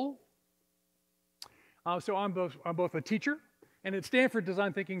one role. So I'm both a teacher, and at Stanford,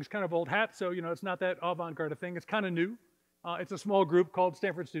 design thinking is kind of old hat, so it's not that avant-garde thing. It's kind of new. It's a small group called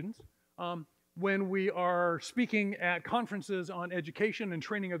Stanford students. When we are speaking at conferences on education and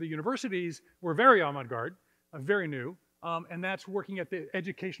training of the universities, we're very avant-garde, very new, and that's working at the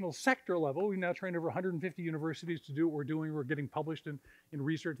educational sector level. We've now trained over 150 universities to do what we're doing. We're getting published in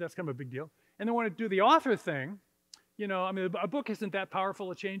research. That's kind of a big deal. And then when I do the author thing, a book isn't that powerful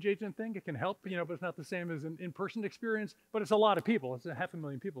a change agent thing. It can help, but it's not the same as an in-person experience, but it's a lot of people. It's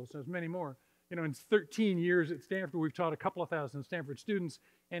 500,000 people, so there's many more. In 13 years at Stanford, we've taught a couple of thousand Stanford students,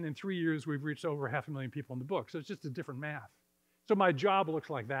 and in 3 years, we've reached over 500,000 people in the book. So it's just a different math. So my job looks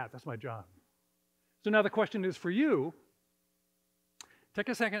like that. That's my job. So now the question is for you, take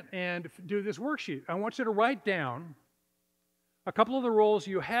a second and do this worksheet. I want you to write down a couple of the roles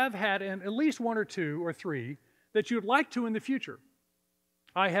you have had, and at least 1 or 2 or 3 that you'd like to in the future.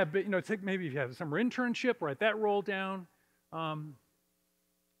 I have been, maybe if you have a summer internship, write that role down.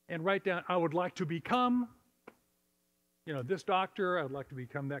 And write down, I would like to become, this doctor. I'd like to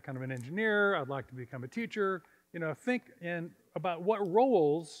become that kind of an engineer. I'd like to become a teacher. Think about what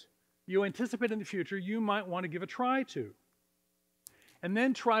roles you anticipate in the future you might want to give a try to. And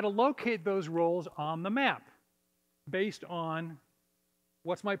then try to locate those roles on the map based on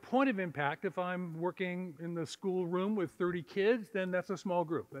what's my point of impact. If I'm working in the school room with 30 kids, then that's a small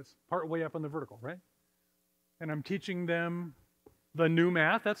group. That's part way up on the vertical, right? And I'm teaching them the new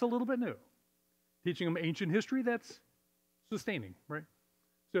math, that's a little bit new. Teaching them ancient history, that's sustaining, right?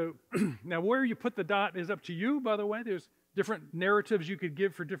 So now where you put the dot is up to you, by the way. There's different narratives you could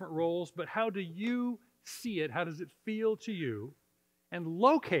give for different roles, but how do you see it? How does it feel to you? And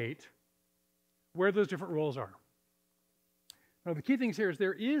locate where those different roles are. Now the key things here is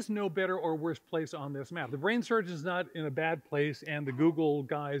there is no better or worse place on this map. The brain surgeon is not in a bad place, and the Google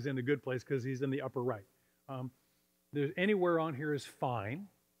guy is in a good place because he's in the upper right. There's anywhere on here is fine.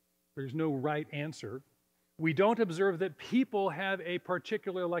 There's no right answer. We don't observe that people have a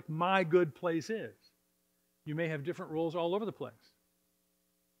particular, like my good place is. You may have different roles all over the place.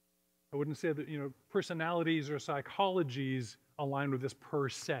 I wouldn't say that, personalities or psychologies align with this per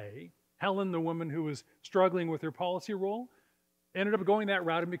se. Helen, the woman who was struggling with her policy role, ended up going that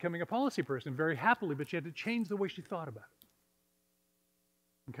route and becoming a policy person very happily, but she had to change the way she thought about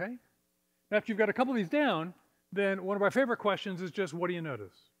it. Okay? Now, after you've got a couple of these down, then one of our favorite questions is just, what do you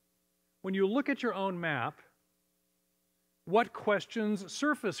notice? When you look at your own map, what questions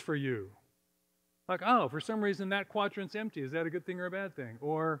surface for you? Like, oh, for some reason that quadrant's empty. Is that a good thing or a bad thing?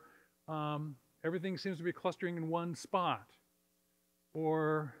 Or everything seems to be clustering in one spot.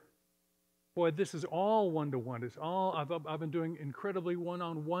 Or, boy, this is all one-to-one. It's all, I've been doing incredibly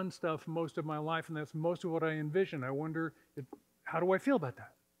one-on-one stuff most of my life, and that's most of what I envision. I wonder, how do I feel about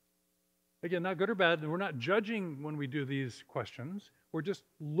that? Again, not good or bad, and we're not judging when we do these questions. We're just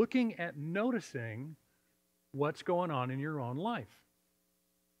looking at noticing what's going on in your own life.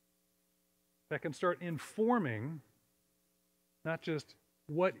 That can start informing not just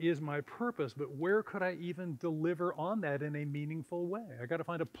what is my purpose, but where could I even deliver on that in a meaningful way? I got to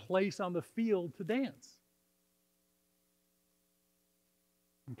find a place on the field to dance.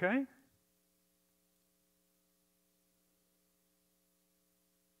 Okay?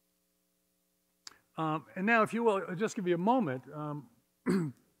 And now, if you will, I'll just give you a moment.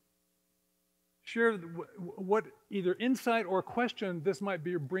 Share what either insight or question this might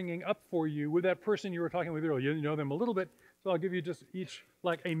be bringing up for you with that person you were talking with earlier. You know them a little bit, so I'll give you just each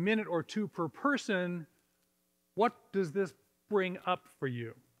like a minute or two per person. What does this bring up for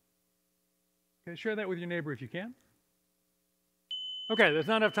you? Okay, share that with your neighbor if you can. Okay, there's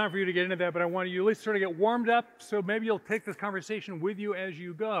not enough time for you to get into that, but I want you at least sort of get warmed up, so maybe you'll take this conversation with you as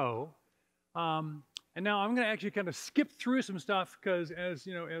you go. And now I'm going to actually kind of skip through some stuff because, as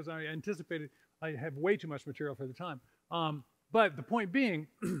you know, as I anticipated, I have way too much material for the time. But the point being,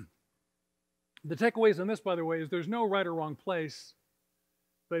 the takeaways on this, by the way, is there's no right or wrong place.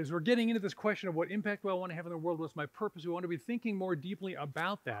 But as we're getting into this question of what impact do I want to have in the world, what's my purpose, we want to be thinking more deeply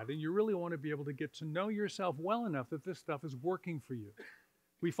about that. And you really want to be able to get to know yourself well enough that this stuff is working for you.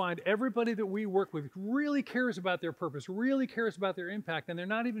 We find everybody that we work with really cares about their purpose, really cares about their impact, and they're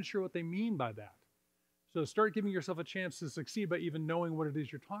not even sure what they mean by that. So start giving yourself a chance to succeed by even knowing what it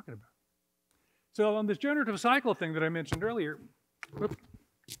is you're talking about. So on this generative cycle thing that I mentioned earlier,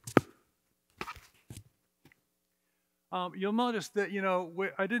 you'll notice that, you know,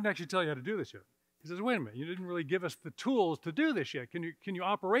 I didn't actually tell you how to do this yet. He says, wait a minute, you didn't really give us the tools to do this yet. Can you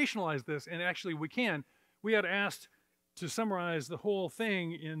operationalize this? And actually we can. We had asked to summarize the whole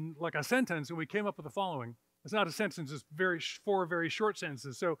thing in like a sentence, and we came up with the following. It's not a sentence, it's four very short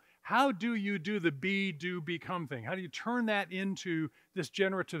sentences. So how do you do the be, do, become thing? How do you turn that into this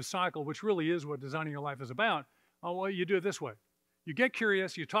generative cycle, which really is what designing your life is about? Well, you do it this way. You get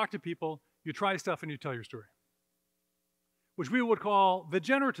curious, you talk to people, you try stuff, and you tell your story, which we would call the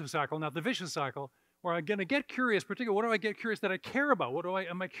generative cycle, not the vicious cycle, where I'm going to get curious, particularly what do I get curious that I care about? What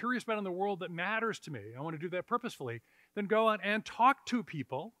am I curious about in the world that matters to me? I want to do that purposefully. Then go out and talk to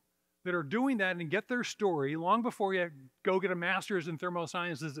people that are doing that and get their story long before you go get a master's in thermal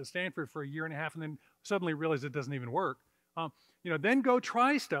sciences at Stanford for a year and a half and then suddenly realize it doesn't even work. Then go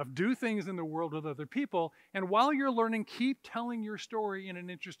try stuff, do things in the world with other people, and while you're learning, keep telling your story in an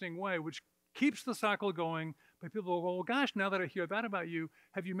interesting way, which keeps the cycle going. But people go, well, gosh, now that I hear that about you,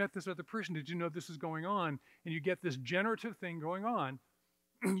 have you met this other person? Did you know this is going on? And you get this generative thing going on.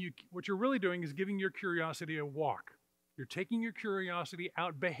 What you're really doing is giving your curiosity a walk. You're taking your curiosity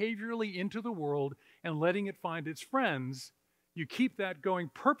out behaviorally into the world and letting it find its friends. You keep that going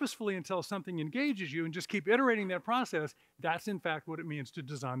purposefully until something engages you and just keep iterating that process. That's, in fact, what it means to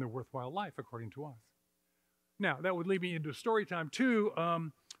design the worthwhile life, according to us. Now, that would lead me into story time, too,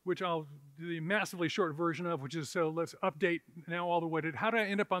 which I'll do the massively short version of, which is, so let's update now all the way to how did I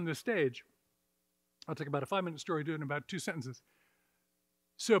end up on this stage? I'll take about a 5-minute story, do it in about 2 sentences.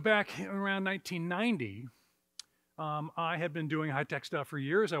 So back around 1990, I had been doing high-tech stuff for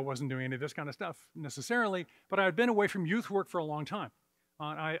years. I wasn't doing any of this kind of stuff necessarily, but I had been away from youth work for a long time.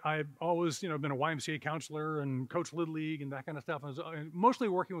 I've always, been a YMCA counselor and coached Little League and that kind of stuff. I was mostly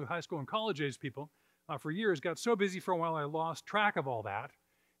working with high school and college-age people for years. Got so busy for a while I lost track of all that,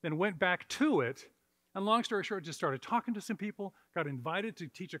 then went back to it. And long story short, just started talking to some people, got invited to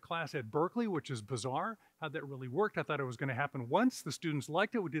teach a class at Berkeley, which is bizarre, how that really worked. I thought it was going to happen once. The students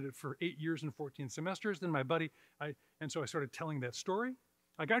liked it. We did it for 8 years and 14 semesters. Then my buddy, and so I started telling that story.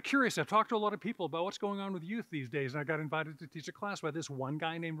 I got curious. I talked to a lot of people about what's going on with youth these days, and I got invited to teach a class by this one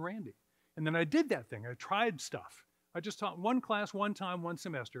guy named Randy. And then I did that thing. I tried stuff. I just taught one class, one time, one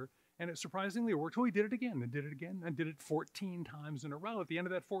semester, and it surprisingly worked. So we did it again, and did it again, and did it 14 times in a row. At the end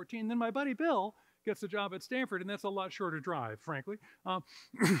of that 14, then my buddy Bill gets a job at Stanford, and that's a lot shorter drive, frankly.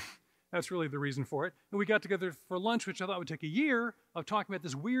 That's really the reason for it. And we got together for lunch, which I thought would take a year, of talking about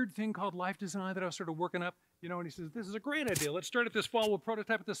this weird thing called life design that I was sort of working up, and he says, this is a great idea. Let's start it this fall. We'll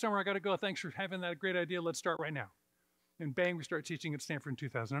prototype it this summer. I got to go. Thanks for having that great idea. Let's start right now. And bang, we start teaching at Stanford in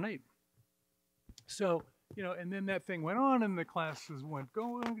 2008. So, and then that thing went on, and the classes went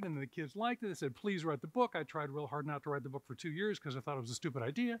going, and the kids liked it. They said, please write the book. I tried real hard not to write the book for 2 years because I thought it was a stupid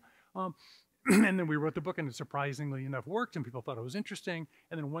idea. And then we wrote the book, and it surprisingly enough worked, and people thought it was interesting,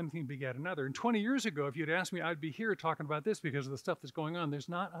 and then one thing begat another. And 20 years ago, if you'd asked me, I'd be here talking about this because of the stuff that's going on. There's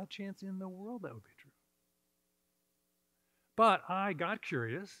not a chance in the world that would be true. But I got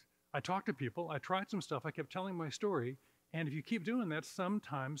curious. I talked to people. I tried some stuff. I kept telling my story. And if you keep doing that,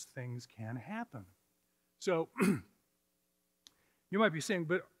 sometimes things can happen. So you might be saying,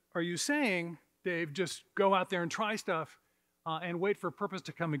 but are you saying, Dave, just go out there and try stuff and wait for a purpose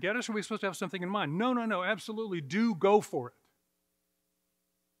to come and get us? Or are we supposed to have something in mind? No, no, no, absolutely. Do go for it.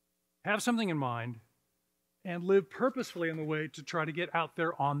 Have something in mind and live purposefully in the way to try to get out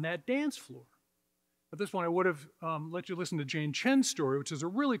there on that dance floor. At this point, I would have let you listen to Jane Chen's story, which is a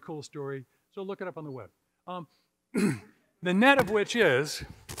really cool story, so look it up on the web. The net of which is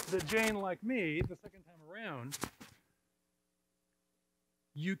that Jane, like me, the second time around,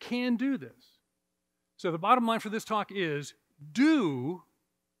 you can do this. So the bottom line for this talk is, do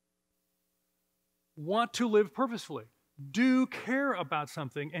want to live purposefully. Do care about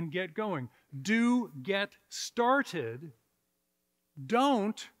something and get going. Do get started.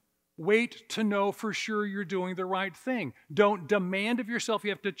 Don't wait to know for sure you're doing the right thing. Don't demand of yourself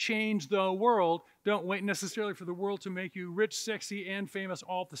you have to change the world. Don't wait necessarily for the world to make you rich, sexy, and famous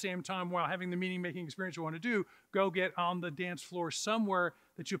all at the same time while having the meaning-making experience you want to do. Go get on the dance floor somewhere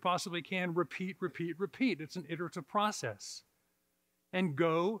that you possibly can. Repeat, repeat, repeat. It's an iterative process. And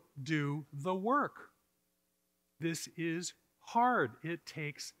go do the work. This is hard. It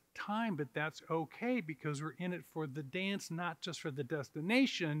takes time, but that's okay because we're in it for the dance, not just for the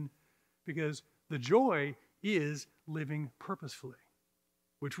destination, because the joy is living purposefully,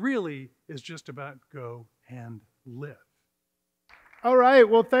 which really is just about go and live. All right.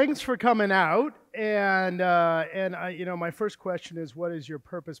 Well, thanks for coming out. And my first question is, what is your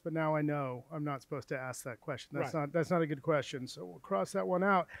purpose? But now I know I'm not supposed to ask that question. That's not a good question. So we'll cross that one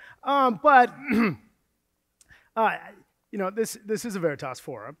out. This is a Veritas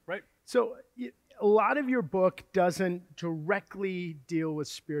forum, right? So a lot of your book doesn't directly deal with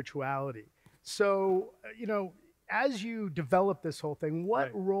spirituality. So, as you develop this whole thing,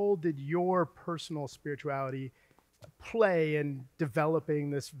 what role did your personal spirituality play in developing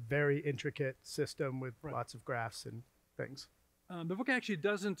this very intricate system with lots of graphs and things? The book actually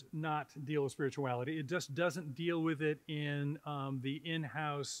doesn't not deal with spirituality. It just doesn't deal with it in the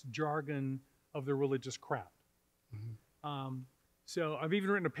in-house jargon of the religious crowd. Mm-hmm. So I've even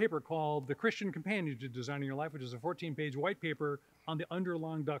written a paper called The Christian Companion to Designing Your Life, which is a 14-page white paper on the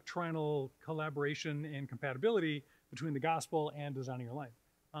underlying doctrinal collaboration and compatibility between the gospel and designing your life.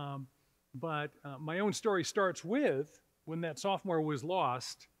 But my own story starts with when that sophomore was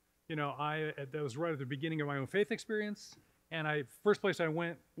lost. That was right at the beginning of my own faith experience. And first place I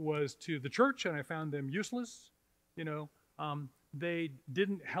went was to the church, and I found them useless. They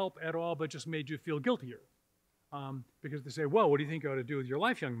didn't help at all, but just made you feel guiltier. Because they say, well, what do you think you ought to do with your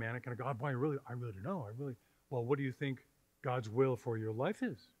life, young man? I kind of go, oh, boy, I really don't know. Well, what do you think God's will for your life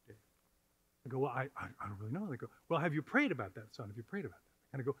is? I go, well, I don't really know. They go, well, have you prayed about that, son? Have you prayed about that?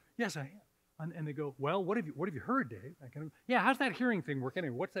 I kind of go, yes, I have. And they go, well, what have you heard, Dave? I kind of go, yeah, how's that hearing thing work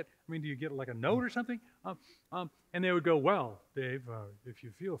anyway? What's that? I mean, do you get like a note or something? And they would go, well, Dave, if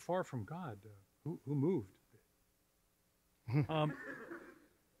you feel far from God, who moved?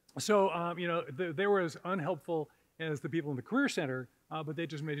 They were as unhelpful as the people in the Career Center, but they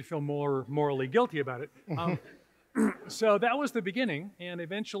just made you feel more morally guilty about it. So that was the beginning, and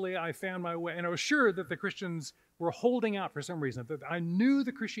eventually I found my way, and I was sure that the Christians were holding out for some reason, that I knew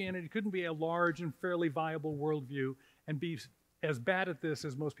that Christianity couldn't be a large and fairly viable worldview and be as bad at this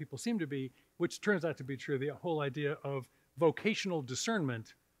as most people seem to be, which turns out to be true. The whole idea of vocational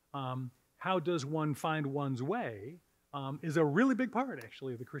discernment, how does one find one's way, is a really big part,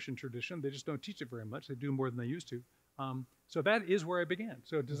 actually, of the Christian tradition. They just don't teach it very much. They do more than they used to. So that is where I began.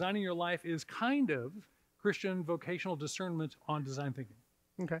 So designing your life is kind of Christian vocational discernment on design thinking.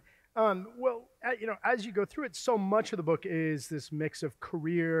 Okay. As you go through it, so much of the book is this mix of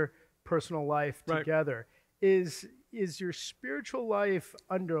career, personal life together. Is your spiritual life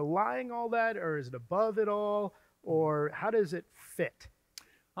underlying all that, or is it above it all, or how does it fit?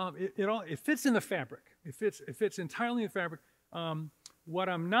 It fits in the fabric. It fits entirely in the fabric. What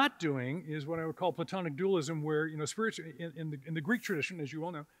I'm not doing is what I would call Platonic dualism, where spiritual in the Greek tradition, as you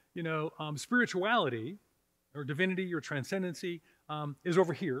all know, spirituality or divinity or transcendency is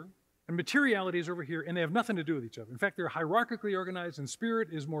over here, and materiality is over here, and they have nothing to do with each other. In fact, they're hierarchically organized, and spirit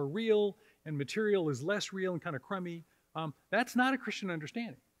is more real, and material is less real and kind of crummy. That's not a Christian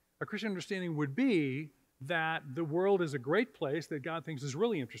understanding. A Christian understanding would be that the world is a great place that God thinks is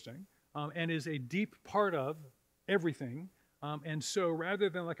really interesting and is a deep part of everything, And so rather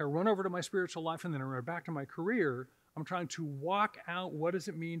than like I run over to my spiritual life and then I run back to my career, I'm trying to walk out what does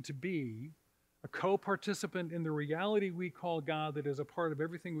it mean to be a co-participant in the reality we call God that is a part of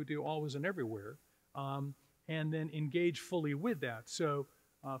everything we do always and everywhere, and then engage fully with that. So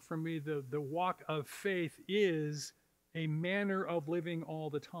for me, the walk of faith is a manner of living all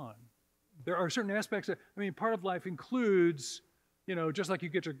the time. There are certain aspects that, I mean, part of life includes, you know, just like you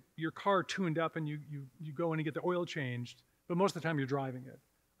get your car tuned up and you go in and get the oil changed, but most of the time you're driving it.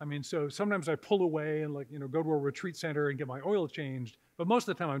 I mean, so sometimes I pull away and, like, you know, go to a retreat center and get my oil changed, but most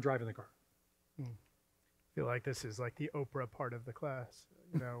of the time I'm driving the car. I feel like this is like the Oprah part of the class,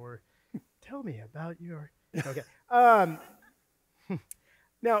 you know, where tell me about your, okay.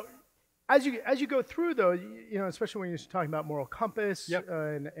 Now, as you go through though, you know, especially when you're talking about moral compass, Yep.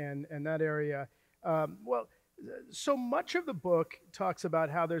 And that area, well, so much of the book talks about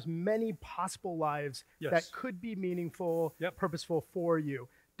how there's many possible lives Yes. that could be meaningful, Yep. purposeful for you.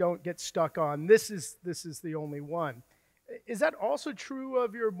 Don't get stuck on this is the only one. Is that also true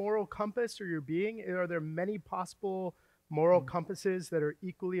of your moral compass or your being? Are there many possible moral compasses that are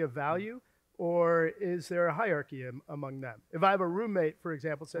equally of value? Or is there a hierarchy among them? If I have a roommate, for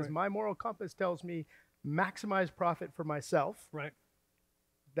example, says, Right. my moral compass tells me maximize profit for myself, Right.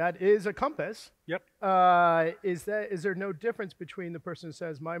 that is a compass. Yep. Is there no difference between the person who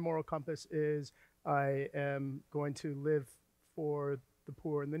says, my moral compass is I am going to live for the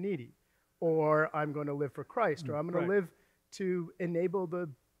poor and the needy, or I'm going to live for Christ, or I'm going Right. to live to enable the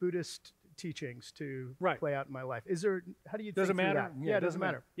Buddhist teachings to Right. play out in my life? Is there, how do you Does it think through matter? that? Yeah, it doesn't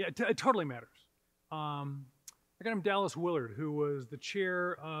matter. Yeah, it totally matters. A guy named Dallas Willard, who was the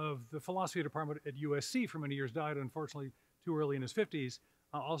chair of the philosophy department at USC for many years, died unfortunately too early in his 50s.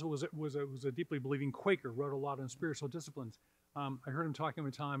 Also was a deeply believing Quaker, wrote a lot on spiritual disciplines. I heard him talking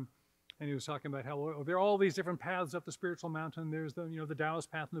one time, and he was talking about how there are all these different paths up the spiritual mountain. There's the Taoist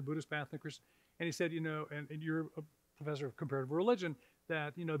path and the Buddhist path and the Christian. And he said, and you're a professor of comparative religion,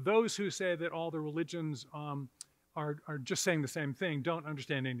 that those who say that all the religions are just saying the same thing don't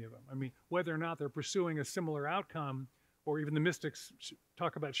understand any of them. I mean, whether or not they're pursuing a similar outcome, or even the mystics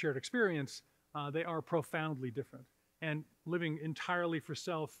talk about shared experience, they are profoundly different. And living entirely for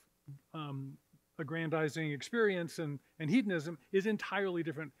self-aggrandizing experience and hedonism is entirely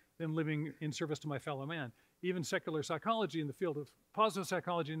different than living in service to my fellow man. Even secular psychology in the field of positive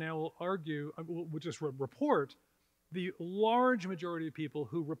psychology now will argue, will just report, the large majority of people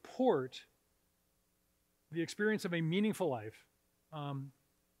who report the experience of a meaningful life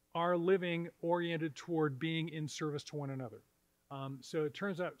are living oriented toward being in service to one another. So it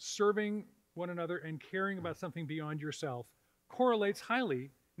turns out serving one another and caring about something beyond yourself correlates highly.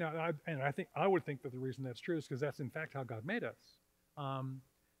 Now, I would think that the reason that's true is because that's in fact how God made us.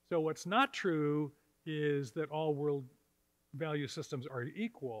 So what's not true is that all world value systems are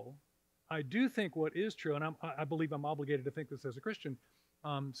equal. I do think what is true, and I believe I'm obligated to think this as a Christian.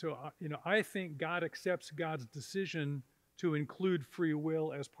 I think God accepts God's decision to include free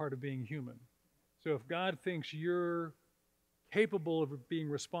will as part of being human. So if God thinks you're capable of being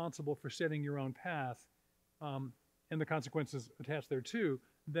responsible for setting your own path, and the consequences attached there too,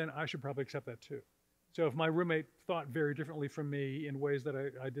 then I should probably accept that too. So if my roommate thought very differently from me in ways that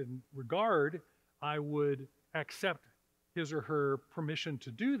I didn't regard, I would accept his or her permission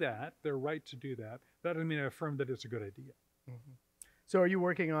to do that, their right to do that. That doesn't mean I affirm that it's a good idea. Mm-hmm. So are you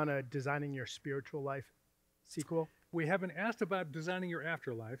working on a Designing Your Spiritual Life sequel? We haven't asked about designing your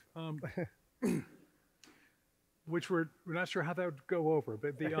afterlife, which we're not sure how that would go over.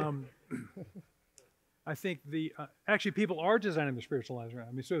 But I think actually people are designing their spiritual lives around.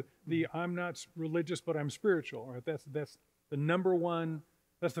 I mean, so I'm not religious, but I'm spiritual. Right? That's the number one.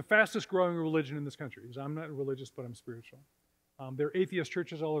 That's the fastest growing religion in this country. Is I'm not religious, but I'm spiritual. There are atheist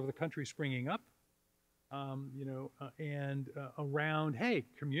churches all over the country springing up. Around, hey,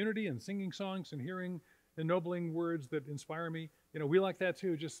 community and singing songs and hearing ennobling words that inspire me. We like that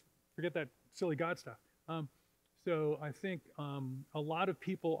too. Just forget that silly God stuff. So I think a lot of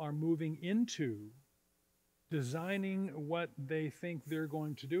people are moving into designing what they think they're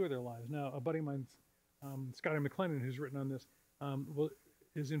going to do with their lives. Now, a buddy of mine, Scotty McLennan, who's written on this,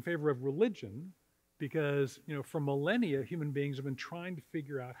 is in favor of religion because, for millennia, human beings have been trying to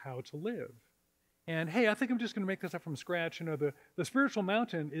figure out how to live. And hey, I think I'm just going to make this up from scratch. The spiritual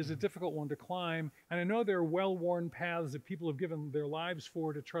mountain is a difficult one to climb. And I know there are well-worn paths that people have given their lives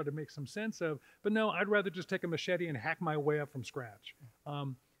for to try to make some sense of. But no, I'd rather just take a machete and hack my way up from scratch.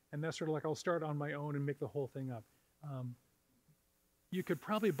 And that's sort of like I'll start on my own and make the whole thing up. You could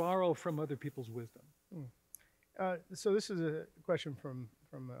probably borrow from other people's wisdom. So this is a question from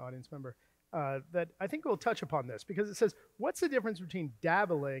an audience member. that I think will touch upon this, because it says, what's the difference between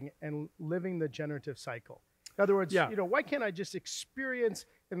dabbling and living the generative cycle? In other words, why can't I just experience,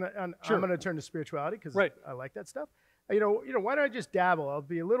 and I'm going to turn to spirituality because I like that stuff. Why don't I just dabble? I'll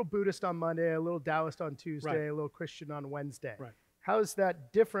be a little Buddhist on Monday, a little Taoist on Tuesday, a little Christian on Wednesday. Right. How is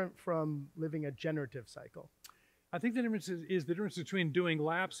that different from living a generative cycle? I think the difference is the difference between doing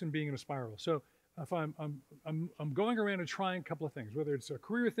laps and being in a spiral. So if I'm going around and trying a couple of things, whether it's a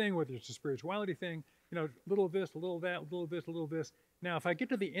career thing, whether it's a spirituality thing, a little of this, a little of that, a little of this, a little of this. Now, if I get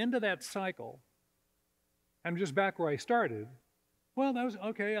to the end of that cycle, I'm just back where I started. Well, that was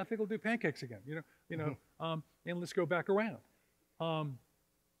okay. I think I'll do pancakes again. And let's go back around.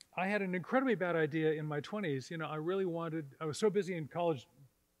 I had an incredibly bad idea in my 20s. I was so busy in college,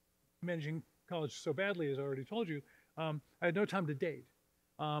 managing college so badly, as I already told you, I had no time to date.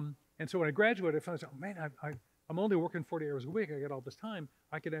 And so when I graduated, I found out, man, I'm only working 40 hours a week. I got all this time.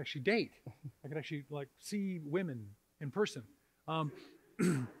 I could actually date. I could actually see women in person.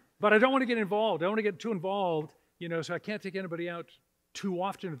 But I don't want to get involved. I don't want to get too involved, so I can't take anybody out too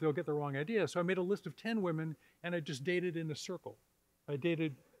often if they'll get the wrong idea. So I made a list of 10 women, and I just dated in a circle. I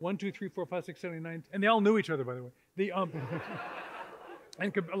dated 1, 2, 3, 4, 5, 6, 7, 8, 9, and they all knew each other, by the way.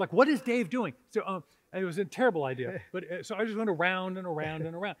 And what is Dave doing? So it was a terrible idea. But so I just went around and around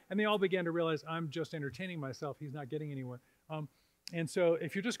and around, and they all began to realize I'm just entertaining myself. He's not getting anywhere. And so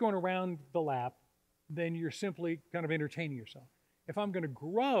if you're just going around the lap, then you're simply kind of entertaining yourself. If I'm going to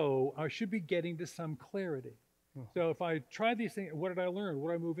grow, I should be getting to some clarity. So if I try these things, what did I learn? What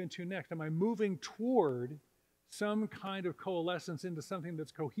do I move into next? Am I moving toward some kind of coalescence into something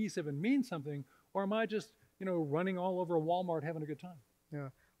that's cohesive and means something, or am I just, running all over a Walmart having a good time? Yeah.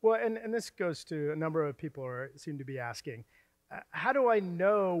 Well, and this goes to a number of people seem to be asking, how do I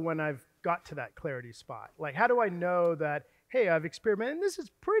know when I've got to that clarity spot? How do I know that, hey, I've experimented, and this is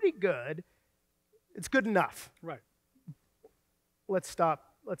pretty good. It's good enough. Right. Let's stop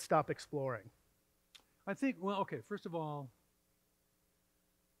exploring. I think, okay, first of all,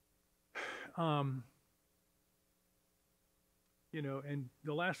 and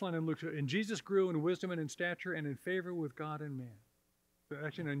the last line in Luke, and Jesus grew in wisdom and in stature and in favor with God and man. So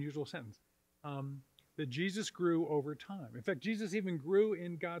actually an unusual sentence. That Jesus grew over time. In fact, Jesus even grew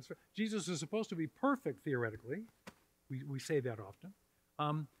in God's, Jesus is supposed to be perfect theoretically. We say that often.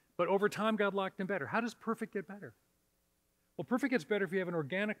 But over time, God locked him better. How does perfect get better? Well, perfect gets better if you have an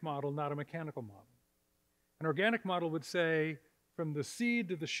organic model, not a mechanical model. An organic model would say, from the seed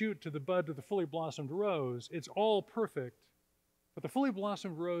to the shoot to the bud to the fully blossomed rose, it's all perfect, but the fully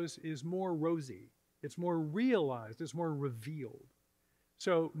blossomed rose is more rosy. It's more realized. It's more revealed.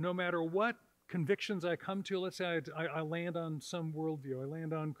 So no matter what convictions I come to, let's say I land on some worldview, I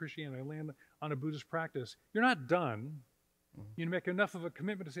land on Christianity, I land on a Buddhist practice, you're not done. You make enough of a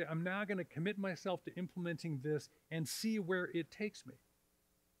commitment to say, I'm now going to commit myself to implementing this and see where it takes me.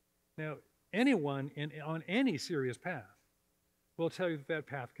 Now, anyone on any serious path will tell you that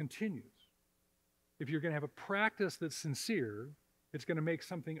path continues. If you're going to have a practice that's sincere, it's going to make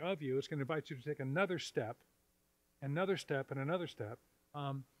something of you. It's going to invite you to take another step, another step, and another step.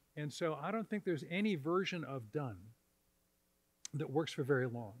 And so I don't think there's any version of done that works for very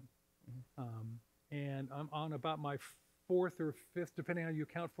long. And I'm on about my fourth or fifth, depending on how you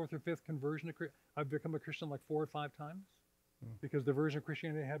count, fourth or fifth conversion. I've become a Christian like 4 or 5 times because the version of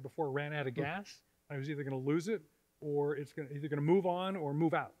Christianity I had before ran out of gas. I was either going to lose it or it's either going to move on or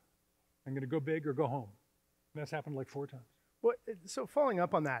move out. I'm going to go big or go home. And that's happened like 4 times. Well, so following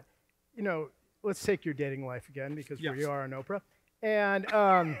up on that, let's take your dating life again because we are on Oprah. And,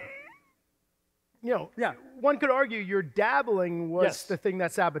 one could argue your dabbling was the thing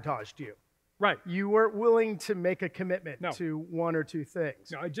that sabotaged you. Right. You weren't willing to make a commitment to 1 or 2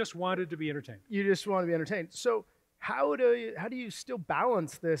 things. No, I just wanted to be entertained. You just want to be entertained. So how do you still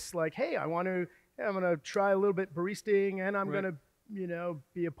balance this? Like, hey, I'm going to try a little bit baristaing, and I'm going to,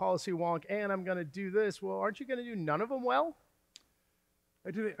 be a policy wonk, and I'm going to do this. Well, aren't you going to do none of them well?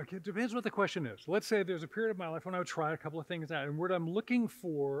 Okay, it depends what the question is. Let's say there's a period of my life when I would try a couple of things out, and what I'm looking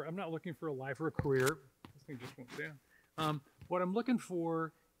for, I'm not looking for a life or a career. This thing just won't stand. What I'm looking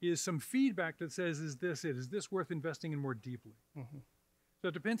for is some feedback that says, is this worth investing in more deeply? So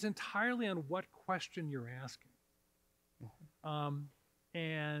it depends entirely on what question you're asking.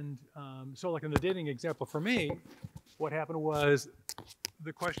 So like in the dating example for me, what happened was,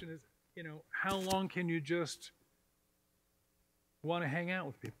 the question is, how long can you just want to hang out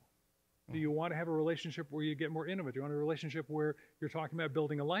with people? Do you want to have a relationship where you get more intimate? Do you want a relationship where you're talking about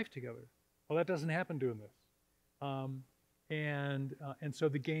building a life together? Well, that doesn't happen doing this. And so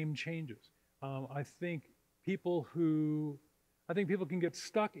the game changes. I think I think people can get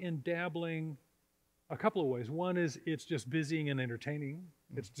stuck in dabbling a couple of ways. One is it's just busying and entertaining.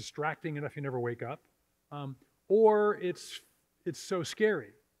 It's distracting enough you never wake up. Or it's so scary.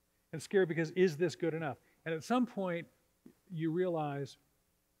 And scary because is this good enough? And at some point, you realize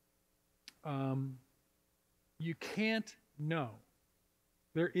you can't know.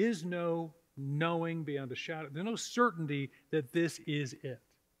 There is no knowing beyond a shadow. There's no certainty that this is it.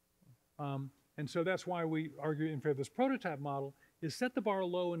 And so that's why we argue in favor of this prototype model, is set the bar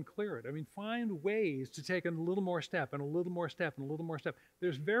low and clear it. I mean, find ways to take a little more step and a little more step and a little more step.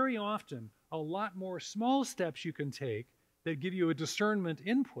 There's very often a lot more small steps you can take that give you a discernment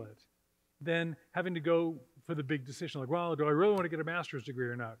input than having to go for the big decision. Like, well, do I really want to get a master's degree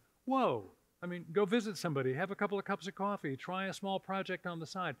or not? Whoa. I mean, go visit somebody, have a couple of cups of coffee, try a small project on the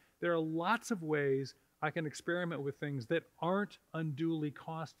side. There are lots of ways I can experiment with things that aren't unduly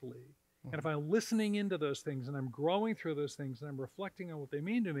costly. And if I'm listening into those things and I'm growing through those things and I'm reflecting on what they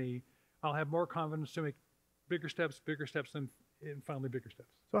mean to me, I'll have more confidence to make bigger steps, and finally bigger steps.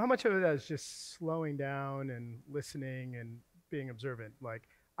 So how much of it is just slowing down and listening and being observant? Like,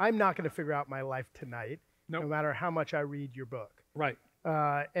 I'm not going to figure out my life tonight, no matter how much I read your book. Right.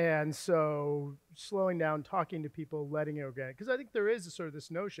 And so slowing down, talking to people, letting it organic. Because I think there is a sort of this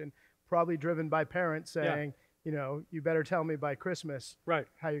notion, probably driven by parents saying, you know, you better tell me by Christmas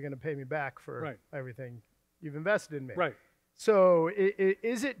how you're going to pay me back for everything you've invested in me. Right. So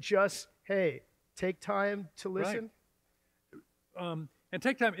is it just, hey, take time to listen? Right. And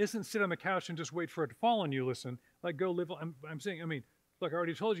take time isn't sit on the couch and just wait for it to fall on you, listen. Like, go live. I'm saying, I mean, look, I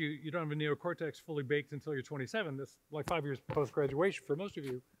already told you, you don't have a neocortex fully baked until you're 27. That's like 5 years post-graduation for most of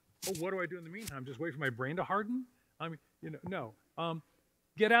you. Oh, what do I do in the meantime? Just wait for my brain to harden? I mean, you know, no.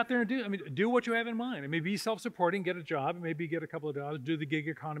 Get out there and do what you have in mind. It may be self-supporting, get a job, maybe get a couple of jobs, do the gig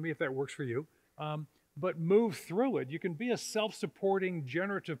economy if that works for you. But move through it. You can be a self-supporting,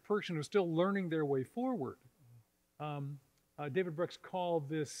 generative person who's still learning their way forward. David Brooks called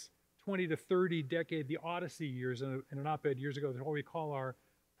this 20 to 30 decade the Odyssey years in an op-ed years ago. That's what we call our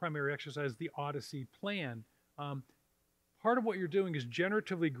primary exercise, the Odyssey plan. Part of what you're doing is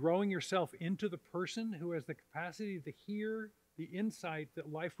generatively growing yourself into the person who has the capacity to hear the insight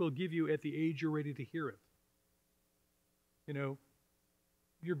that life will give you at the age you're ready to hear it. You know,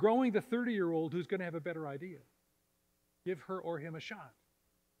 you're growing the 30-year-old who's going to have a better idea. Give her or him a shot.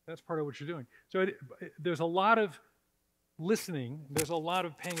 That's part of what you're doing. So there's a lot of listening, there's a lot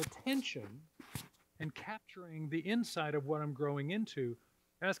of paying attention and capturing the insight of what I'm growing into.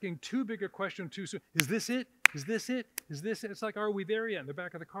 Asking too big a question too soon. Is this it? Is this it? Is this it? It's like, are we there yet? In the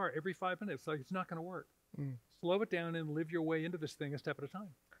back of the car every 5 minutes. Like, it's not going to work. Slow it down and live your way into this thing a step at a time.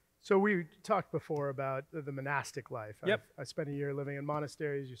 So we talked before about the monastic life. Yep. I spent a year living in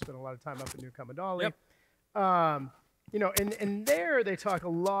monasteries. You spent a lot of time up in New Kamidali. Yep. You know, and there they talk a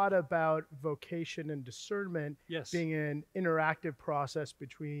lot about vocation and discernment being an interactive process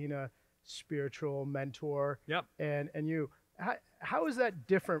between a spiritual mentor and you. How is that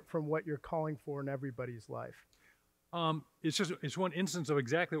different from what you're calling for in everybody's life? It's one instance of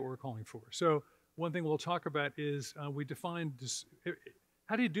exactly what we're calling for. So one thing we'll talk about is we define this.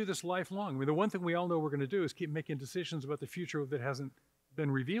 How do you do this lifelong? I mean, the one thing we all know we're going to do is keep making decisions about the future that hasn't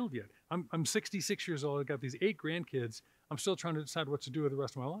been revealed yet. I'm 66 years old. I've got these 8 grandkids. I'm still trying to decide what to do with the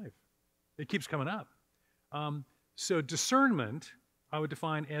rest of my life. It keeps coming up. So discernment, I would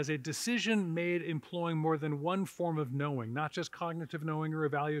define as a decision made employing more than one form of knowing, not just cognitive knowing or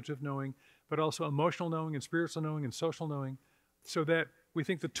evaluative knowing, but also emotional knowing and spiritual knowing and social knowing, so that we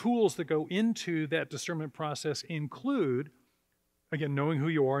think the tools that go into that discernment process include, again, knowing who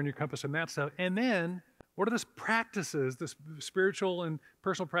you are and your compass and that stuff, and then what are the practices, the spiritual and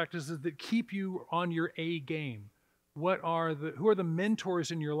personal practices that keep you on your A game? Who are the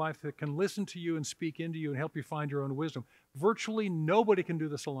mentors in your life that can listen to you and speak into you and help you find your own wisdom? Virtually nobody can do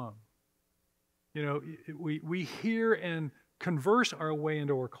this alone. You know, we hear and converse our way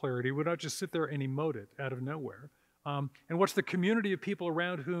into our clarity. We don't just sit there and emote it out of nowhere. And what's the community of people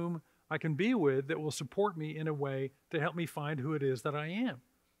around whom I can be with that will support me in a way to help me find who it is that I am?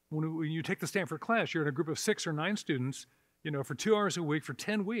 When you take the Stanford class, you're in a group of 6 or 9 students, you know, for 2 hours a week for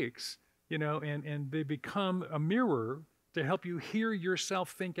 10 weeks, you know, and they become a mirror to help you hear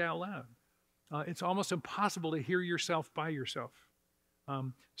yourself think out loud. It's almost impossible to hear yourself by yourself.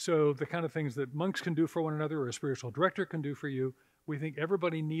 So the kind of things that monks can do for one another or a spiritual director can do for you, we think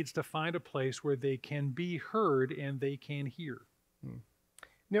everybody needs to find a place where they can be heard and they can hear.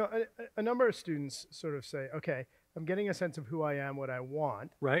 Now, a number of students sort of say, okay, I'm getting a sense of who I am, what I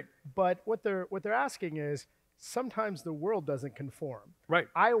want. Right. But what they're asking is, sometimes the world doesn't conform. Right.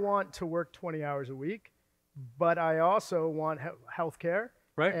 I want to work 20 hours a week. but I also want health care.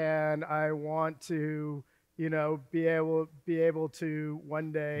 Right. And I want to, you know, be able to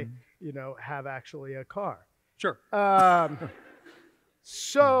one day, you know, have actually a car. Sure.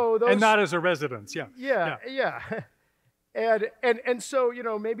 So those, and not as a residence, yeah. Yeah. And so, you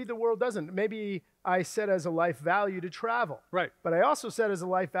know, maybe the world doesn't. Maybe I set as a life value to travel. Right. But I also set as a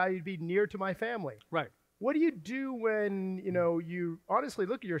life value to be near to my family. Right. What do you do when, you know, you honestly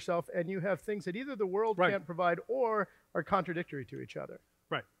look at yourself and you have things that either the world can't provide or are contradictory to each other?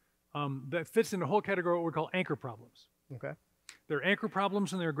 Right. That fits in a whole category of what we call anchor problems. Okay. There are anchor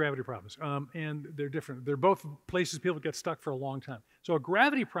problems and there are gravity problems, and they're different. They're both places people get stuck for a long time. So a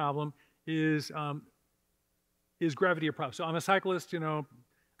gravity problem is gravity a problem? So I'm a cyclist, you know,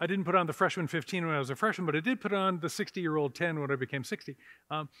 I didn't put on the freshman 15 when I was a freshman, but I did put on the 60-year-old 10 when I became 60.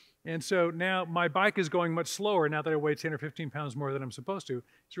 And so now my bike is going much slower now that I weigh 10 or 15 pounds more than I'm supposed to.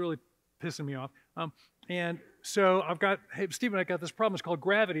 It's really pissing me off. And so I've got, hey, Stephen, I got this problem. It's called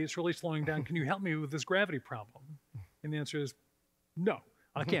gravity. It's really slowing down. Can you help me with this gravity problem? And the answer is no,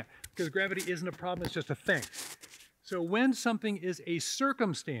 I can't, because gravity isn't a problem. It's just a thing. So when something is a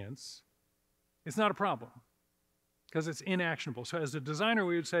circumstance, it's not a problem, because it's inactionable. So as a designer,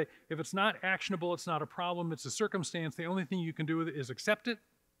 we would say, if it's not actionable, it's not a problem, it's a circumstance. The only thing you can do with it is accept it,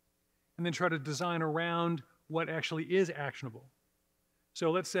 and then try to design around what actually is actionable.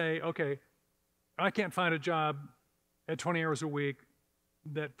 So let's say, okay, I can't find a job at 20 hours a week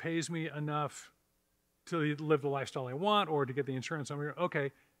that pays me enough to live the lifestyle I want or to get the insurance.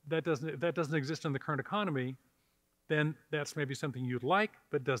 Okay, that doesn't exist in the current economy. Then that's maybe something you'd like,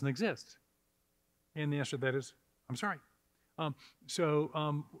 but doesn't exist. And the answer to that is, I'm sorry.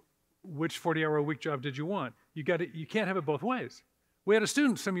 Which 40-hour-a-week job did you want? You can't have it both ways. We had a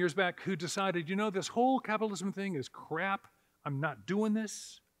student some years back who decided, you know, this whole capitalism thing is crap. I'm not doing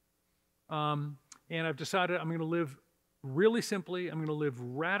this. And I've decided I'm going to live really simply. I'm going to live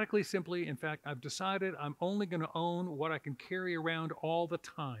radically simply. In fact, I've decided I'm only going to own what I can carry around all the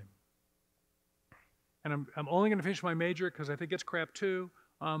time. And I'm only going to finish my major, because I think it's crap too,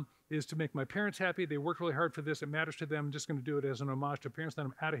 is to make my parents happy. They worked really hard for this. It matters to them. I'm just going to do it as an homage to parents. Then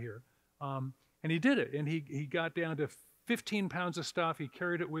I'm out of here. And he did it. And he got down to 15 pounds of stuff. He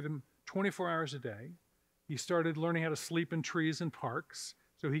carried it with him 24 hours a day. He started learning how to sleep in trees and parks,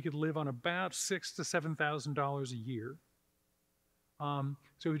 so he could live on about $6,000 to $7,000 a year.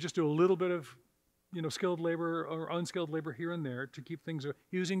 So he just do a little bit of, you know, skilled labor or unskilled labor here and there to keep things.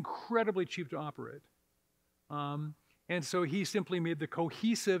 He was incredibly cheap to operate. And so he simply made the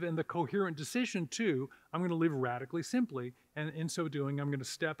cohesive and the coherent decision to, I'm going to live radically simply, and in so doing, I'm going to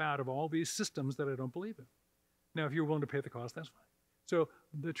step out of all these systems that I don't believe in. Now, if you're willing to pay the cost, that's fine. So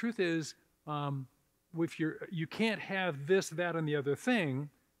the truth is, if you can't have this, that, and the other thing,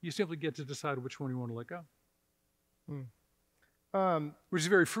 you simply get to decide which one you want to let go. Which is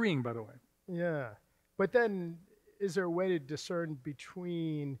very freeing, by the way. Yeah. But then, is there a way to discern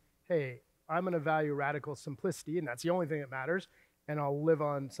between, hey, I'm going to value radical simplicity, and that's the only thing that matters, and I'll live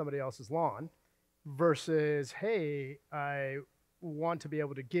on somebody else's lawn, versus, hey, I want to be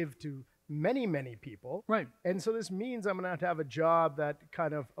able to give to many, many people. Right. And so this means I'm going to have a job that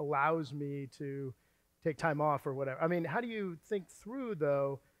kind of allows me to take time off or whatever. I mean, how do you think through,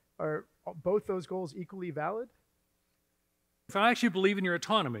 though, are both those goals equally valid? If I actually believe in your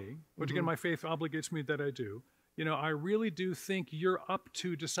autonomy, which again, my faith obligates me that I do, you know, I really do think you're up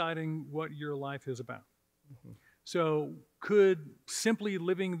to deciding what your life is about. So could simply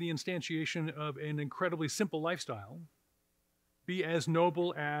living the instantiation of an incredibly simple lifestyle be as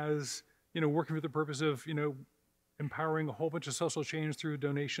noble as, you know, working for the purpose of, you know, empowering a whole bunch of social change through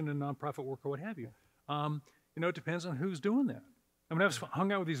donation and nonprofit work or what have you? You know, it depends on who's doing that. I mean, I've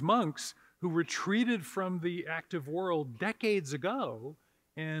hung out with these monks who retreated from the active world decades ago,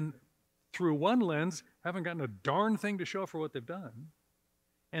 and through one lens, haven't gotten a darn thing to show for what they've done.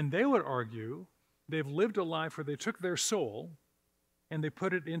 And they would argue they've lived a life where they took their soul and they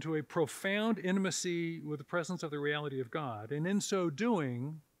put it into a profound intimacy with the presence of the reality of God, and in so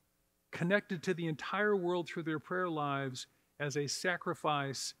doing, connected to the entire world through their prayer lives as a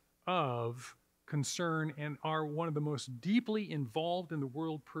sacrifice of concern, and are one of the most deeply involved in the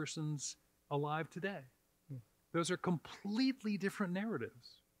world persons alive today. Those are completely different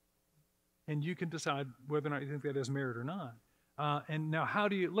narratives. And you can decide whether or not you think that has merit or not. And now how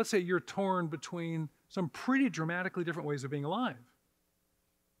do you, let's say you're torn between some pretty dramatically different ways of being alive.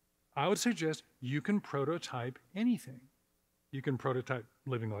 I would suggest you can prototype anything. You can prototype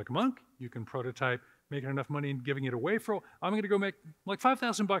living like a monk. You can prototype making enough money and giving it away for, I'm going to go make like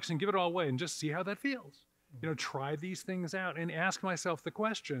 $5,000 and give it all away and just see how that feels. You know, try these things out and ask myself the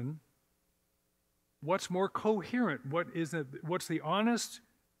question, what's more coherent? What's the honest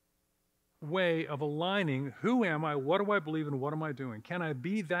way of aligning who am I, what do I believe, and what am I doing? Can I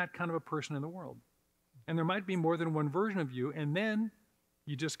be that kind of a person in the world? And there might be more than one version of you, and then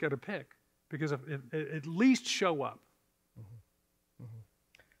you just got to pick, because at least show up.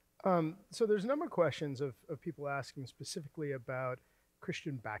 So there's a number of questions of people asking specifically about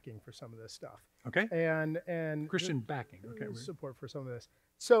Christian backing for some of this stuff. Okay. And Christian backing. Okay. Support for some of this.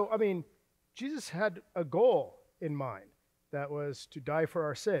 So, I mean, Jesus had a goal in mind that was to die for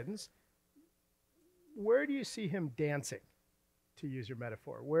our sins. Where do you see him dancing, to use your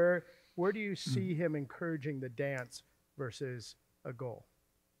metaphor? Where do you see him encouraging the dance versus a goal?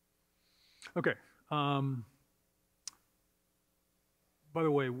 Okay. By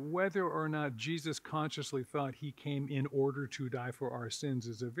the way, whether or not Jesus consciously thought he came in order to die for our sins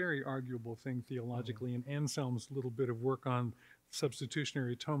is a very arguable thing theologically, and Anselm's little bit of work on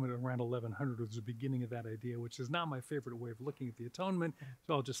substitutionary atonement around 1100 was the beginning of that idea, which is not my favorite way of looking at the atonement,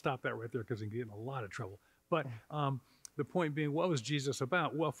 so I'll just stop that right there because I can get in a lot of trouble. But the point being, what was Jesus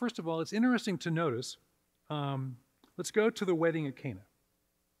about? Well, first of all, it's interesting to notice, let's go to the wedding at Cana.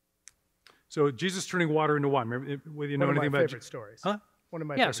 So Jesus turning water into wine. Remember, whether you know anything about one of my favorite stories. Huh? One of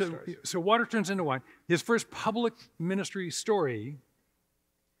my favorite stories. So water turns into wine. His first public ministry story,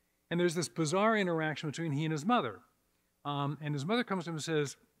 and there's this bizarre interaction between he and his mother. And his mother comes to him and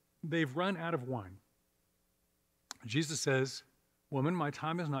says, they've run out of wine. Jesus says, woman, my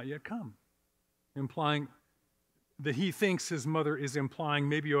time has not yet come. Implying that he thinks his mother is implying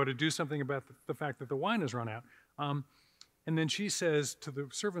maybe you ought to do something about the fact that the wine has run out. And then she says to the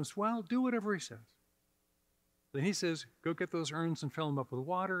servants, well, do whatever he says. Then he says, go get those urns and fill them up with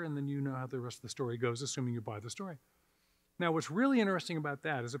water, and then you know how the rest of the story goes, assuming you buy the story. Now, what's really interesting about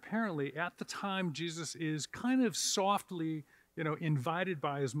that is apparently at the time Jesus is kind of softly, invited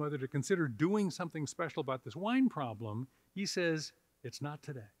by his mother to consider doing something special about this wine problem, he says, it's not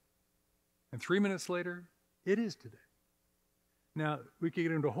today. And 3 minutes later, it is today. Now, we could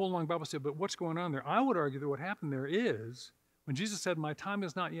get into a whole long Bible study, but what's going on there? I would argue that what happened there is, when Jesus said, my time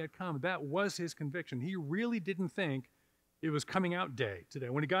has not yet come, that was his conviction. He really didn't think it was coming out day today.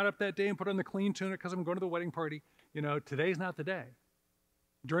 When he got up that day and put on the clean tunic because I'm going to the wedding party, today's not the day.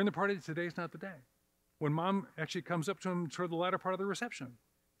 During the party, today's not the day. When mom actually comes up to him toward the latter part of the reception,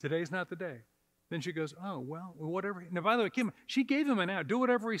 today's not the day. Then she goes, oh, well, whatever. Now, by the way, Kim, she gave him an out. Do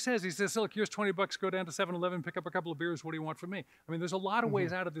whatever he says. He says, look, here's $20. Go down to 7-Eleven, pick up a couple of beers. What do you want from me? I mean, there's a lot of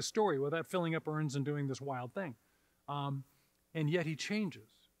ways out of this story without filling up urns and doing this wild thing. And yet he changes.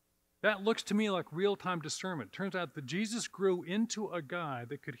 That looks to me like real-time discernment. Turns out that Jesus grew into a guy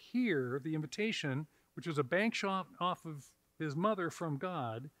that could hear the invitation, which was a bank shot off of his mother from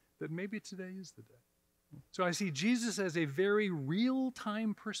God, that maybe today is the day. So I see Jesus as a very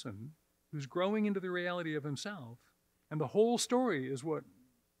real-time person who's growing into the reality of himself, and the whole story is what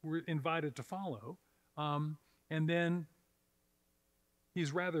we're invited to follow. And then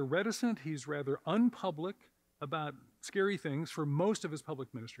he's rather reticent, he's rather unpublic about scary things for most of his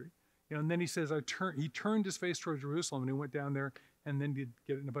public ministry. And then he says, he turned his face toward Jerusalem, and he went down there, and then he'd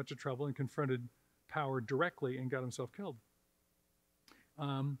get in a bunch of trouble and confronted power directly and got himself killed.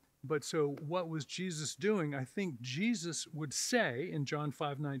 But so what was Jesus doing? I think Jesus would say in John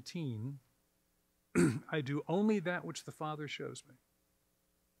 5:19, I do only that which the Father shows me.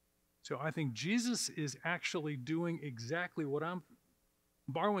 So I think Jesus is actually doing exactly what I'm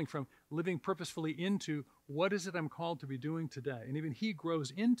borrowing from, living purposefully into what is it I'm called to be doing today. And even he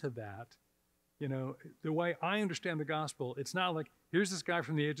grows into that. The way I understand the gospel, it's not like, here's this guy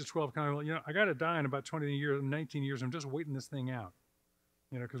from the age of 12 kind of, I got to die in about 20 years, 19 years, I'm just waiting this thing out.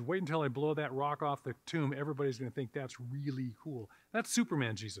 Because wait until I blow that rock off the tomb, everybody's going to think that's really cool. That's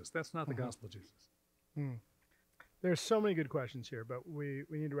Superman Jesus. That's not the gospel Jesus. There's so many good questions here, but we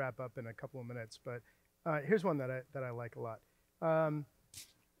need to wrap up in a couple of minutes. But here's one that I like a lot.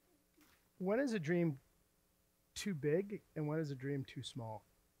 When is a dream too big, and when is a dream too small?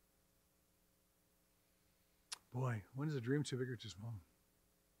 Boy, when is a dream too big or too small?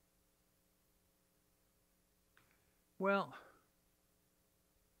 Well,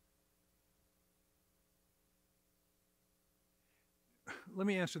 let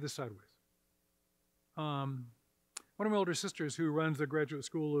me answer this sideways. One of my older sisters, who runs the Graduate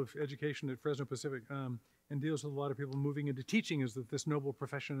School of Education at Fresno Pacific and deals with a lot of people moving into teaching, is that this noble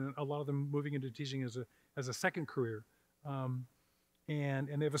profession, and a lot of them moving into teaching as a second career. And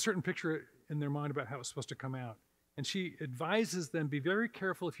they have a certain picture in their mind about how it's supposed to come out. And she advises them, be very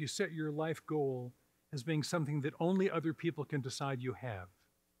careful if you set your life goal as being something that only other people can decide you have,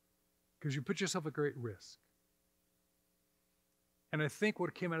 because you put yourself at great risk. And I think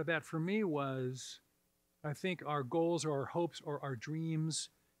what came out of that for me was I think our goals or our hopes or our dreams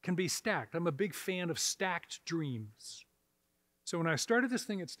can be stacked. I'm a big fan of stacked dreams. So when I started this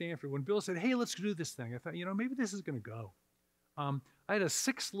thing at Stanford, when Bill said, hey, let's do this thing, I thought, maybe this is going to go. I had a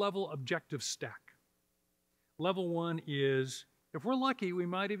 6-level objective stack. Level 1 is, if we're lucky, we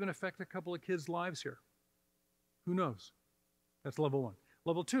might even affect a couple of kids' lives here. Who knows? That's level 1.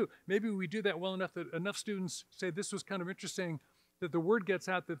 Level 2, maybe we do that well enough that enough students say this was kind of interesting, that the word gets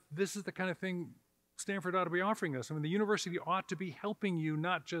out that this is the kind of thing Stanford ought to be offering us. I mean, the university ought to be helping you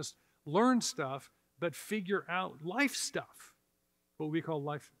not just learn stuff, but figure out life stuff, what we call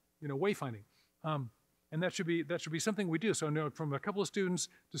life, wayfinding. And that should be something we do. So I know from a couple of students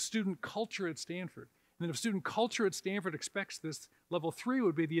to student culture at Stanford. And then if student culture at Stanford expects this, level 3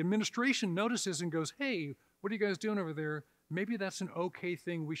 would be the administration notices and goes, hey, what are you guys doing over there? Maybe that's an okay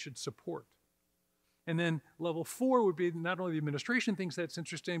thing we should support. And then level 4 would be not only the administration thinks that's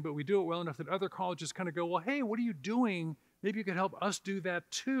interesting, but we do it well enough that other colleges kind of go, well, hey, what are you doing? Maybe you could help us do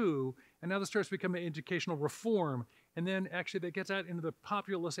that too. And now this starts becoming educational reform. And then actually that gets out into the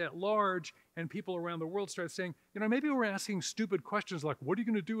populace at large, and people around the world start saying, maybe we're asking stupid questions like, what are you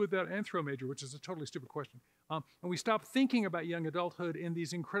going to do with that anthro major, which is a totally stupid question. And we stop thinking about young adulthood in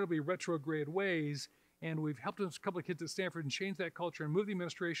these incredibly retrograde ways, and we've helped a couple of kids at Stanford and change that culture and move the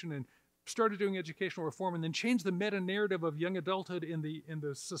administration and started doing educational reform and then changed the meta-narrative of young adulthood in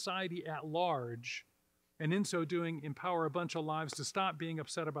the society at large, and in so doing empower a bunch of lives to stop being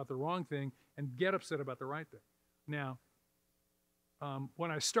upset about the wrong thing and get upset about the right thing. Now, when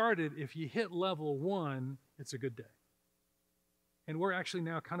I started, if you hit level 1, it's a good day. And we're actually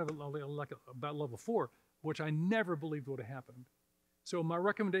now kind of like about level 4, which I never believed would have happened. So my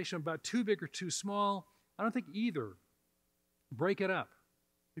recommendation about too big or too small, I don't think either. Break it up.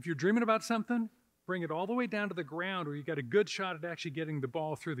 If you're dreaming about something, bring it all the way down to the ground where you got a good shot at actually getting the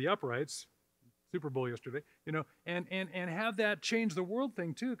ball through the uprights. Super Bowl yesterday, and have that change the world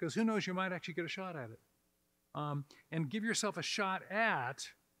thing too, because who knows, you might actually get a shot at it. And give yourself a shot at,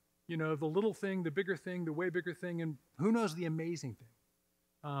 the little thing, the bigger thing, the way bigger thing, and who knows, the amazing thing.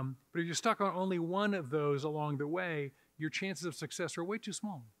 But if you're stuck on only one of those along the way, your chances of success are way too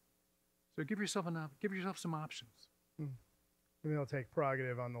small. So give yourself some options. Maybe I'll take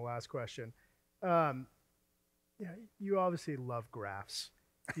prerogative on the last question. You obviously love graphs.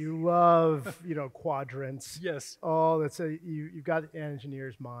 You love, quadrants. Yes. Oh, you've got an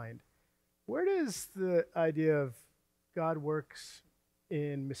engineer's mind. Where does the idea of God works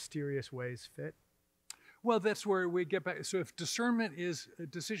in mysterious ways fit? Well, that's where we get back. So if discernment is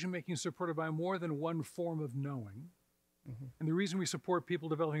decision-making supported by more than one form of knowing, and the reason we support people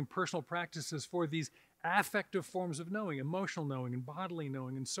developing personal practices for these affective forms of knowing, emotional knowing and bodily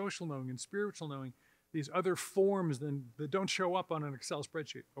knowing and social knowing and spiritual knowing, these other forms that don't show up on an Excel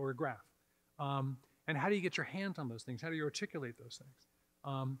spreadsheet or a graph. And how do you get your hands on those things? How do you articulate those things?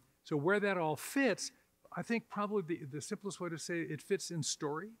 So where that all fits, I think probably the simplest way to say it fits in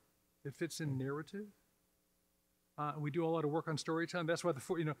story. It fits in narrative. We do a lot of work on storytelling. That's why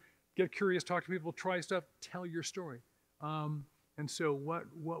get curious, talk to people, try stuff, tell your story. And so what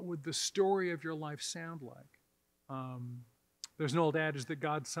would the story of your life sound like? There's an old adage that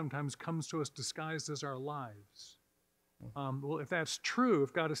God sometimes comes to us disguised as our lives. Well, if that's true,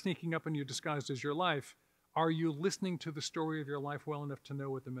 if God is sneaking up on you disguised as your life, are you listening to the story of your life well enough to know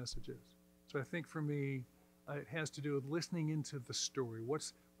what the message is? So I think for me, it has to do with listening into the story.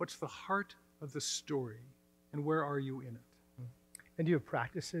 What's the heart of the story, and where are you in it? And do you have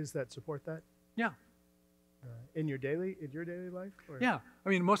practices that support that? Yeah. In your daily life? Or? Yeah. I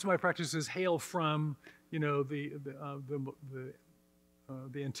mean, most of my practices hail from the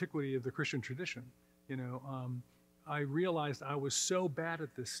antiquity of the Christian tradition. I realized I was so bad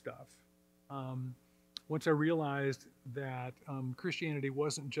at this stuff. Once I realized that Christianity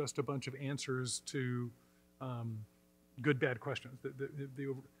wasn't just a bunch of answers to good, bad questions.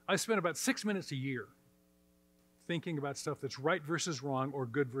 I spent about 6 minutes a year thinking about stuff that's right versus wrong or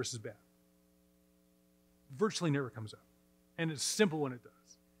good versus bad. Virtually never comes up. And it's simple when it does.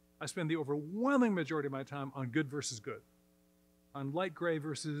 I spend the overwhelming majority of my time on good versus good, on light gray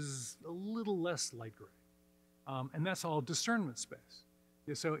versus a little less light gray. And that's all discernment space.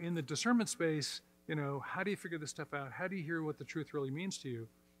 So in the discernment space, how do you figure this stuff out? How do you hear what the truth really means to you?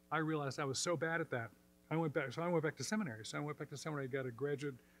 I realized I was so bad at that. I went back to seminary. So I went back to seminary, got a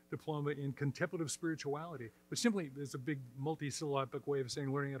graduate diploma in contemplative spirituality, which simply is a big multi-syllabic way of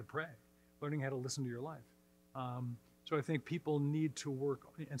saying learning how to pray, learning how to listen to your life. So I think people need to work,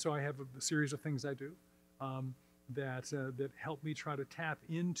 and so I have a series of things I do that help me try to tap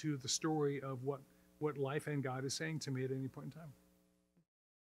into the story of what life and God is saying to me at any point in time.